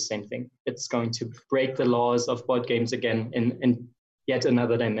be the same thing. It's going to break the laws of board games again in yet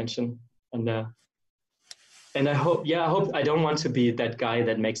another dimension. And I hope I don't want to be that guy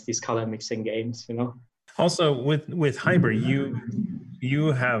that makes these color mixing games, Also with Hybr,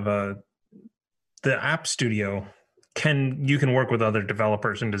 you have the app studio you can work with other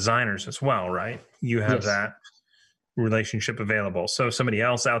developers and designers as well, right? You have that relationship available. So if somebody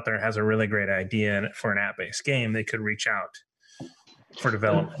else out there has a really great idea for an app-based game, they could reach out for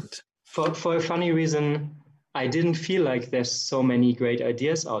development. For a funny reason, I didn't feel like there's so many great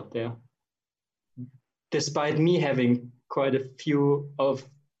ideas out there, despite me having quite a few of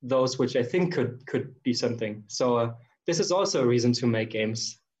those which I think could be something. So this is also a reason to make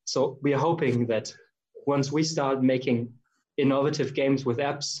games. So we are hoping that once we start making innovative games with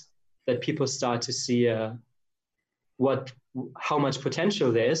apps, that people start to see how much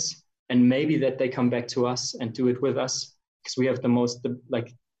potential there is, and maybe that they come back to us and do it with us, because we have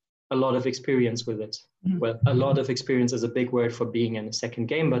a lot of experience with it. Mm-hmm. Well, a lot of experience is a big word for being in a second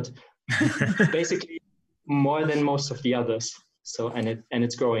game, but basically more than most of the others. So and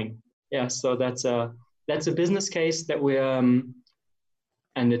it's growing. Yeah, so that's a business case that we're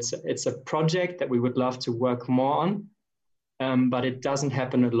and it's a project that we would love to work more on, but it doesn't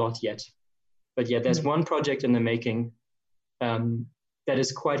happen a lot yet. But yeah, there's one project in the making that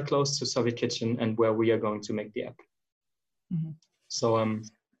is quite close to Soviet Kitchen and where we are going to make the app. Mm-hmm.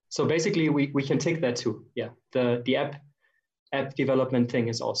 So basically we can take that too. Yeah, the app development thing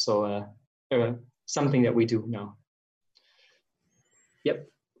is also something that we do now. Yep.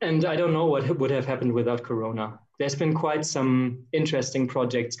 And I don't know what would have happened without Corona. There's been quite some interesting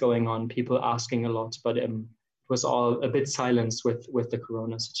projects going on, people asking a lot, but it was all a bit silenced with the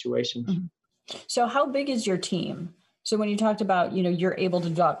Corona situation. Mm-hmm. So how big is your team? So when you talked about, you're able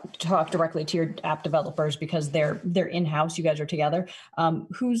to talk directly to your app developers because they're in-house, you guys are together.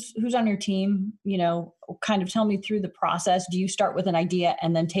 Who's on your team? Kind of tell me through the process. Do you start with an idea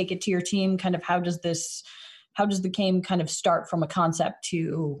and then take it to your team? Kind of how does the game kind of start from a concept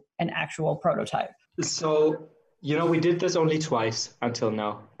to an actual prototype? So, we did this only twice until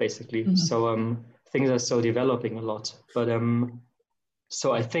now, basically. Mm-hmm. So things are still developing a lot. But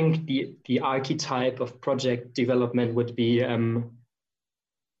so I think the archetype of project development would be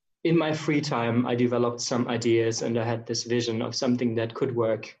in my free time, I developed some ideas and I had this vision of something that could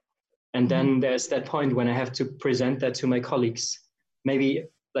work. And then there's that point when I have to present that to my colleagues. Maybe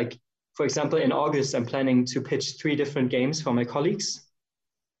like, for example, in August, I'm planning to pitch 3 different games for my colleagues.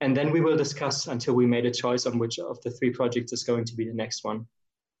 And then we will discuss until we made a choice on which of the 3 projects is going to be the next one.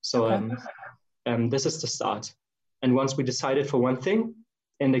 So this is the start. And once we decided for one thing,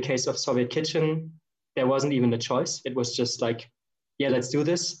 in the case of Soviet Kitchen, there wasn't even a choice. It was just like, yeah, let's do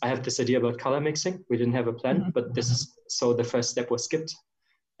this. I have this idea about color mixing. We didn't have a plan, but this is, so the first step was skipped.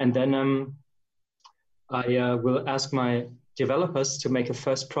 And then I will ask my developers to make a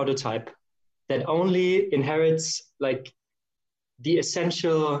first prototype that only inherits like the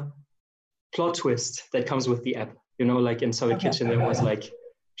essential plot twist that comes with the app. You know, like in Soviet Kitchen, there was like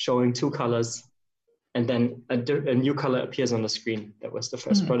showing 2 colors and then a new color appears on the screen. That was the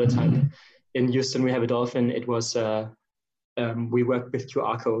first prototype. In Houston, we have a dolphin. It was, we worked with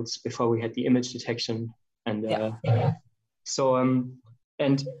QR codes before we had the image detection. And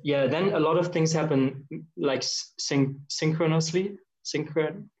and yeah, then a lot of things happen like synchronously,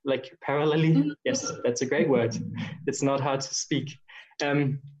 like parallelly. Yes, that's a great word. It's not hard to speak.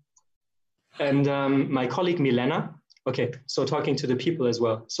 My colleague Milena, okay, so talking to the people as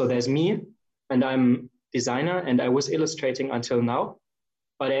well. So there's me, and I'm designer, and I was illustrating until now,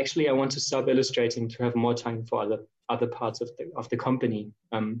 but actually I want to stop illustrating to have more time for other parts of the company.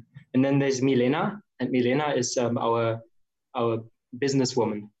 And then there's Milena, and Milena is our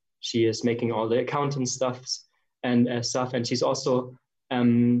businesswoman. She is making all the accounting stuff, and she's also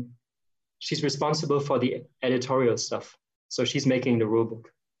she's responsible for the editorial stuff. So she's making the rule book.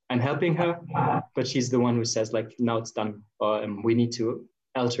 I'm helping her, but she's the one who says like, now it's done, or we need to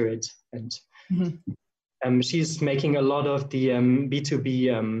alter it. And she's making a lot of the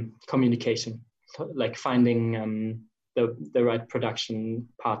B2B communication, like finding the right production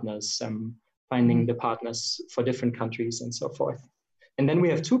partners, finding the partners for different countries and so forth. And then we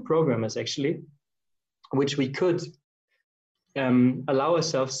have 2 programmers actually, which we could allow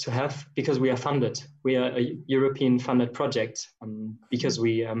ourselves to have because we are funded. We are a European funded project because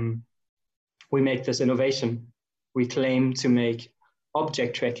we make this innovation. We claim to make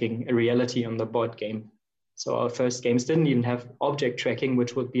object tracking a reality on the board game. So our first games didn't even have object tracking,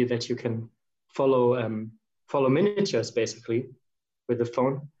 which would be that you can follow miniatures basically with the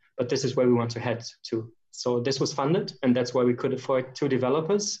phone. But this is where we want to head to. So this was funded, and that's why we could afford 2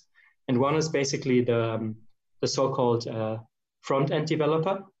 developers. And one is basically the so-called front-end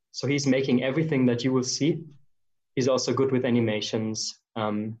developer. So he's making everything that you will see. He's also good with animations.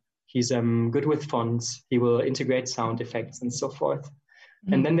 He's good with fonts. He will integrate sound effects and so forth.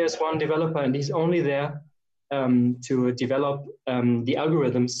 And then there's one developer, and he's only there to develop the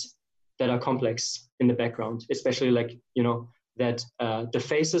algorithms that are complex in the background, especially like, you know, that the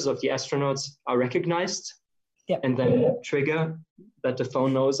faces of the astronauts are recognized and then trigger that the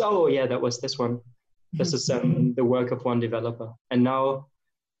phone knows, oh yeah, that was this one. This is the work of one developer. And now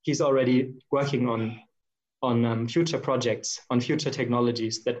he's already working on future projects, on future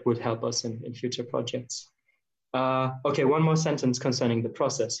technologies that would help us in future projects. Okay, one more sentence concerning the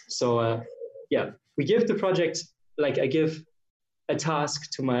process. So yeah, we give the project, like I give a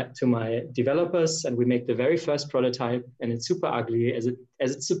task to my developers, and we make the very first prototype, and it's super ugly as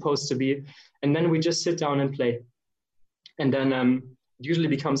it's supposed to be. And then we just sit down and play. And then it usually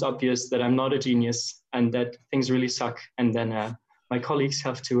becomes obvious that I'm not a genius and that things really suck. And then my colleagues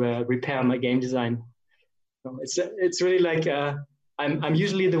have to repair my game design. So it's really like I'm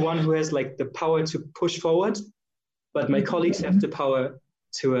usually the one who has like the power to push forward, but my colleagues have the power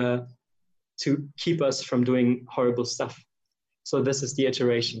to keep us from doing horrible stuff. So this is the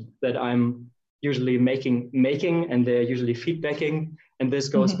iteration that I'm usually making, and they're usually feedbacking, and this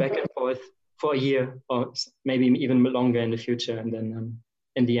goes back and forth for a year or maybe even longer in the future. And then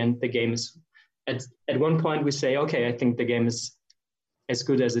in the end, the game is at one point we say, okay, I think the game is as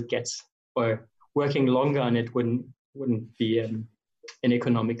good as it gets, or working longer on it wouldn't be an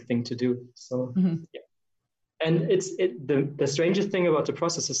economic thing to do. So yeah. And the strangest thing about the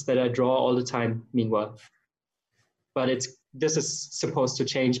process is that I draw all the time meanwhile, but this is supposed to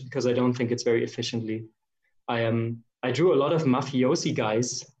change because I don't think it's very efficiently. I drew a lot of mafiosi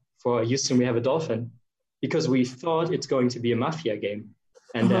guys for Houston We Have a Dolphin because we thought it's going to be a mafia game.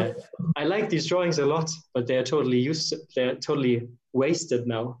 And I like these drawings a lot, but they're totally wasted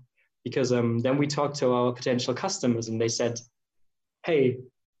now because then we talked to our potential customers and they said, hey,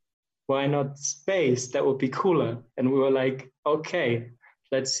 why not space? That would be cooler. And we were like, okay,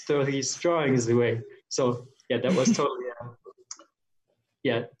 let's throw these drawings away. So yeah, that was totally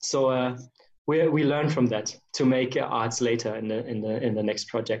yeah. So we learned from that to make arts later in the next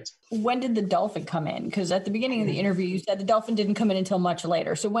project. When did the dolphin come in? Because at the beginning of the interview, you said the dolphin didn't come in until much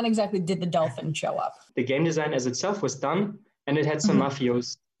later. So when exactly did the dolphin show up? The game design as itself was done, and it had some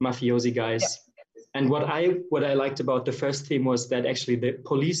mafiosi guys. Yep. And what I liked about the first theme was that actually the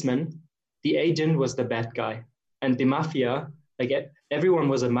policeman, the agent, was the bad guy, and the mafia, like everyone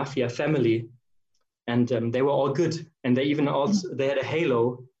was a mafia family, and they were all good, and they even also they had a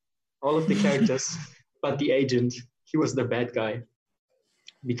halo, all of the characters, but the agent, he was the bad guy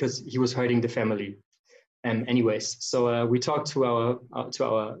because he was hurting the family. Anyways, so we talked to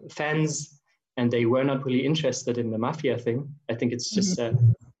our fans, and they were not really interested in the mafia thing. I think it's just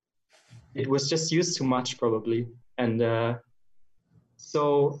it was just used too much probably, and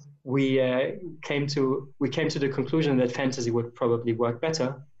so we came to the conclusion that fantasy would probably work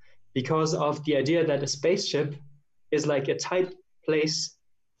better because of the idea that a spaceship is like a tight place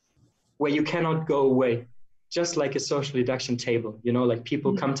where you cannot go away, just like a social deduction table, you know, like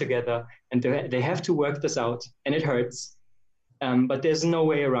people come together and they have to work this out, and it hurts, but there's no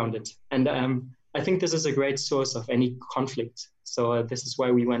way around it. And I think this is a great source of any conflict. So this is why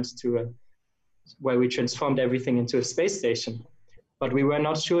we went to, why we transformed everything into a space station. But we were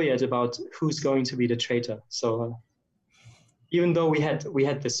not sure yet about who's going to be the traitor. So even though we had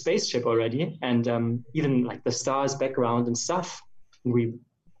the spaceship already, and even like the stars background and stuff, we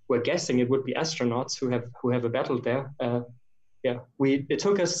were guessing it would be astronauts who have a battle there. It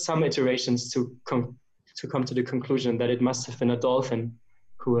took us some iterations to come to the conclusion that it must have been a dolphin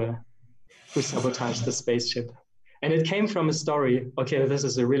who sabotaged the spaceship. And it came from a story. Okay, this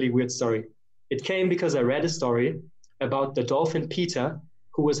is a really weird story. It came because I read a story about the dolphin Peter,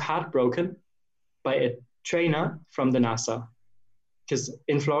 who was heartbroken by a trainer from the NASA. Because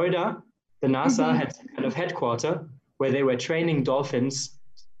in Florida, the NASA had kind of headquarters where they were training dolphins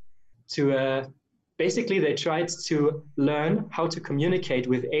to basically they tried to learn how to communicate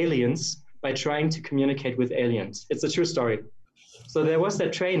with aliens by trying to communicate with aliens. It's a true story. So there was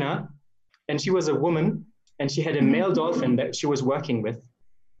that trainer, and she was a woman, and she had a male dolphin that she was working with.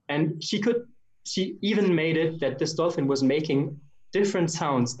 And she even made it that this dolphin was making different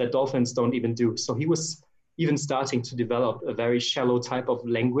sounds that dolphins don't even do. So he was even starting to develop a very shallow type of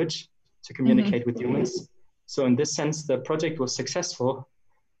language to communicate with humans. So in this sense, the project was successful.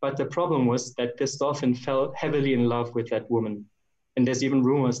 But the problem was that this dolphin fell heavily in love with that woman. And there's even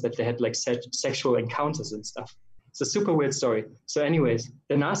rumors that they had like sexual encounters and stuff. It's a super weird story. So anyways,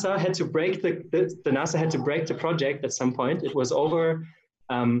 the NASA had to break the project at some point. It was over.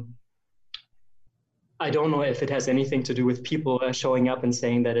 I don't know if it has anything to do with people showing up and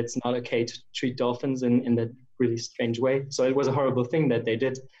saying that it's not okay to treat dolphins in that really strange way. So it was a horrible thing that they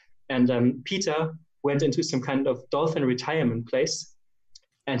did. And Peter went into some kind of dolphin retirement place,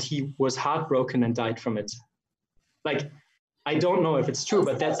 and he was heartbroken and died from it. Like, I don't know if it's true,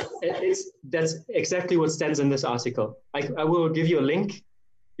 but that's exactly what stands in this article. I will give you a link.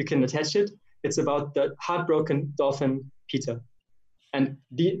 You can attach it. It's about the heartbroken dolphin Peter. And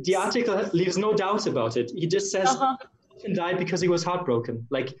the article leaves no doubt about it. He just says he died because he was heartbroken.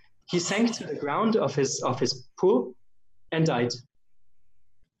 Like, he sank to the ground of his pool and died.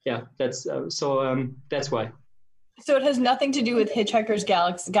 Yeah, that's why. So it has nothing to do with Hitchhiker's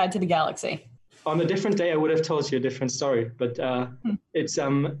Guide to the Galaxy. On a different day, I would have told you a different story, but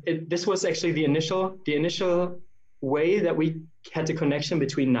this was actually the initial way that we had the connection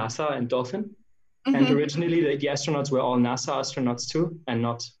between NASA and dolphin. And originally, the astronauts were all NASA astronauts too, and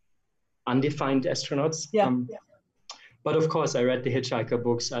not undefined astronauts. But of course, I read the Hitchhiker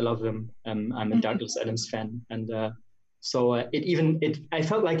books. I love them. I'm a Douglas Adams fan, and so I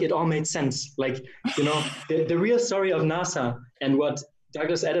felt like it all made sense. Like, you know, the real story of NASA and what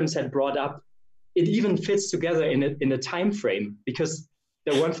Douglas Adams had brought up, it even fits together in a time frame, because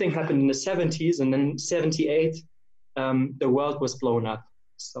the one thing happened in the 70s, and then 78, the world was blown up.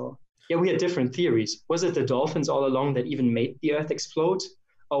 So. Yeah, we had different theories. Was it the dolphins all along that even made the Earth explode?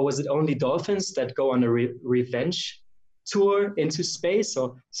 Or was it only dolphins that go on a revenge tour into space?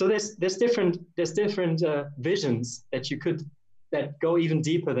 So there's different visions that go even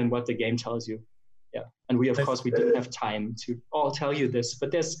deeper than what the game tells you. Yeah, and we didn't have time to all tell you this,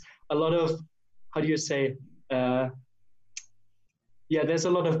 but there's a lot of, how do you say? There's a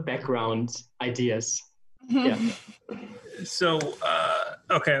lot of background ideas. Yeah. So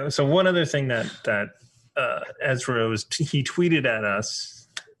so one other thing that Ezra he tweeted at us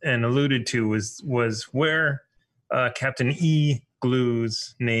and alluded to was where Captain E.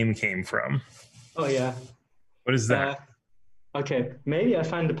 Glue's name came from. Oh yeah. What is that? Okay, maybe I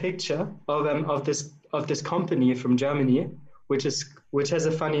find a picture of this company from Germany, which has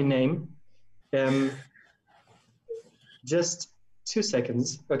a funny name. Just 2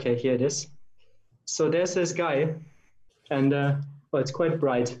 seconds. Okay, here it is. So there's this guy, and well, it's quite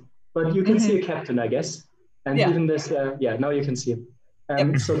bright, but you can see a captain, I guess. And even this, yeah, now you can see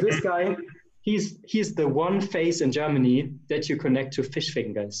him. So this guy, he's the one face in Germany that you connect to fish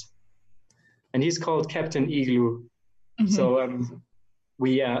fingers, and he's called Captain Igloo. So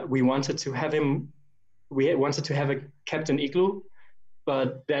we wanted to have him. We wanted to have a Captain Igloo,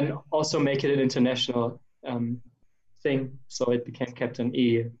 but then also make it an international thing. So it became Captain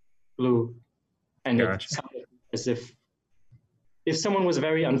Igloo, and Gotcha. it sounded as if someone was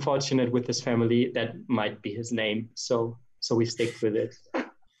very unfortunate with his family, that might be his name. So we stick with it.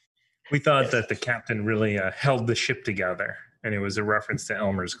 We thought that the captain really held the ship together, and it was a reference to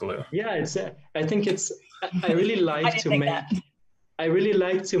Elmer's glue. Yeah, it's. I think it's. I really like to make. That. I really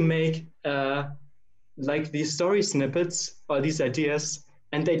like to make like these story snippets or these ideas,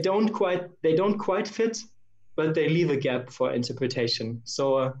 and they don't quite fit, but they leave a gap for interpretation.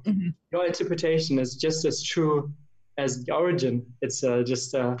 So your interpretation is just as true as the origin. It's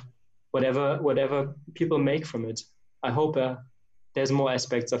just whatever people make from it. I hope there's more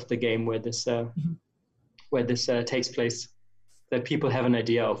aspects of the game where this takes place, that people have an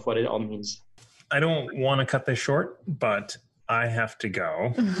idea of what it all means. I don't want to cut this short, but I have to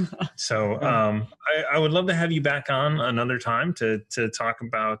go. So I would love to have you back on another time to talk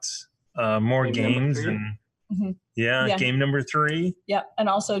about more games and game number 3. Yeah, and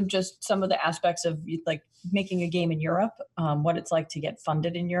also just some of the aspects of like making a game in Europe, what it's like to get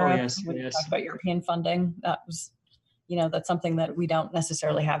funded in Europe. We talked about European funding. That was, that's something that we don't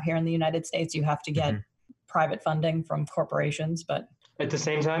necessarily have here in the United States. You have to get private funding from corporations, but at the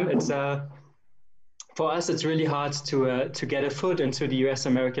same time, it's for us, it's really hard to get a foot into the US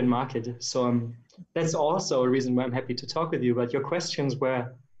American market. So that's also a reason why I'm happy to talk with you. But your questions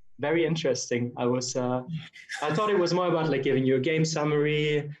were very interesting. I thought it was more about like giving you a game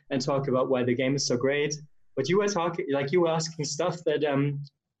summary and talk about why the game is so great. But you were asking stuff that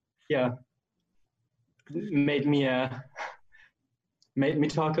made me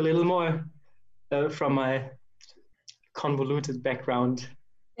talk a little more from my convoluted background.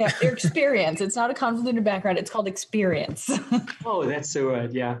 Yeah, your experience. It's not a convoluted background. It's called experience. Oh, that's the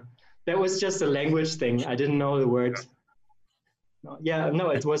word. Yeah, that was just a language thing. I didn't know the word. No,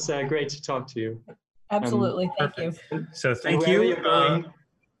 it was great to talk to you. Absolutely. Thank you. So thank you.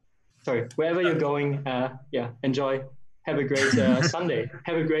 Wherever you're going, enjoy. Have a great Sunday.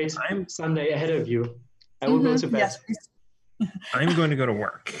 Have a great Sunday ahead of you. I will go to bed. Yes. I'm going to go to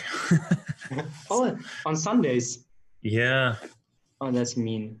work. Oh, on Sundays? Yeah. Oh, that's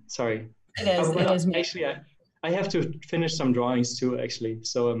mean. Sorry. It is mean. Actually, I have to finish some drawings too, actually.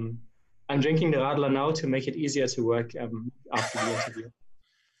 So I'm drinking the Radler now to make it easier to work after the interview.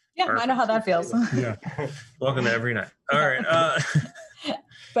 Yeah, perfect. I know how that feels. Yeah. Welcome to every night. All right.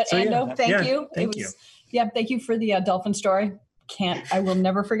 But so, Ando, thank you. Thank you. Yeah, thank you for the dolphin story. I will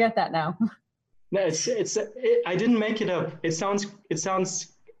never forget that now. No, I didn't make it up. It sounds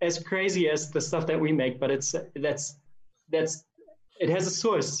as crazy as the stuff that we make, but it has a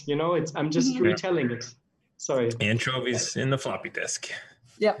source, I'm just retelling it. Sorry. Anchovies in the floppy disk.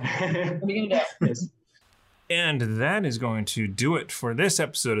 Yep. What are you gonna do? Yes. And that is going to do it for this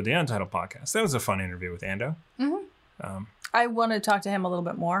episode of the Untitled Podcast. That was a fun interview with Ando. I want to talk to him a little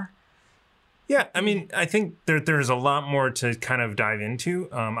bit more. Yeah, I mean, I think there's a lot more to kind of dive into.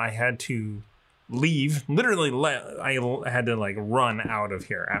 I had to leave. Literally, I had to run out of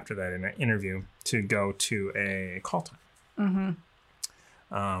here after that interview to go to a call time.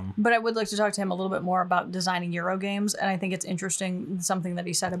 But I would like to talk to him a little bit more about designing Euro games, and I think it's interesting something that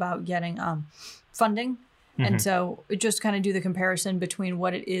he said about getting funding. And so just kind of do the comparison between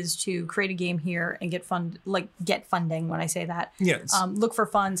what it is to create a game here and get funding. When I say that, yes, look for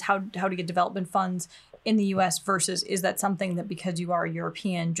funds, how to get development funds in the U.S. versus is that something that because you are a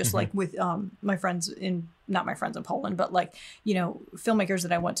European, just like with my friends not my friends in Poland, but filmmakers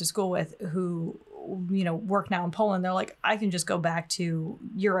that I went to school with who work now in Poland, they're like, I can just go back to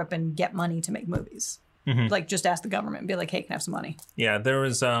Europe and get money to make movies. Just ask the government and be like, hey, can I have some money? Yeah, there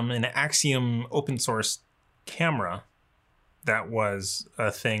was an Axiom open source camera that was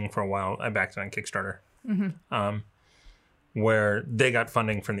a thing for a while. I backed it on Kickstarter, where they got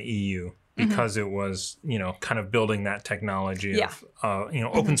funding from the EU because it was, kind of building that technology of,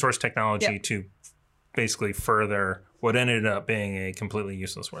 open source technology to basically further what ended up being a completely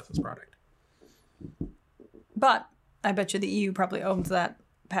useless, worthless product. But I bet you the EU probably owns that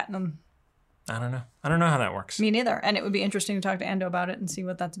patent. I don't know. I don't know how that works. Me neither. And it would be interesting to talk to Ando about it and see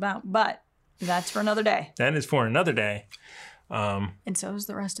what that's about. But that's for another day. That is for another day. And so is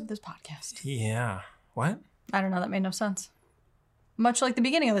the rest of this podcast. Yeah. What? I don't know. That made no sense. Much like the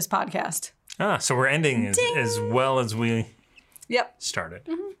beginning of this podcast. So we're ending as well as we started.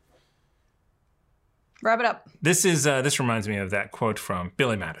 Mm-hmm. Wrap it up. This reminds me of that quote from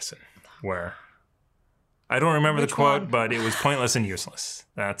Billy Madison, where I don't remember Which the quote, one? but it was pointless and useless.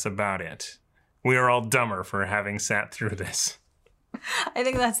 That's about it. We are all dumber for having sat through this. I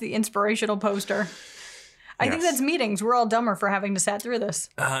think that's the inspirational poster. I think that's meetings. We're all dumber for having to sat through this.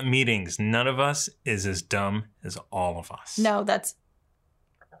 Meetings. None of us is as dumb as all of us. No, that's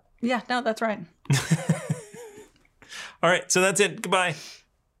right. All right, so that's it. Goodbye.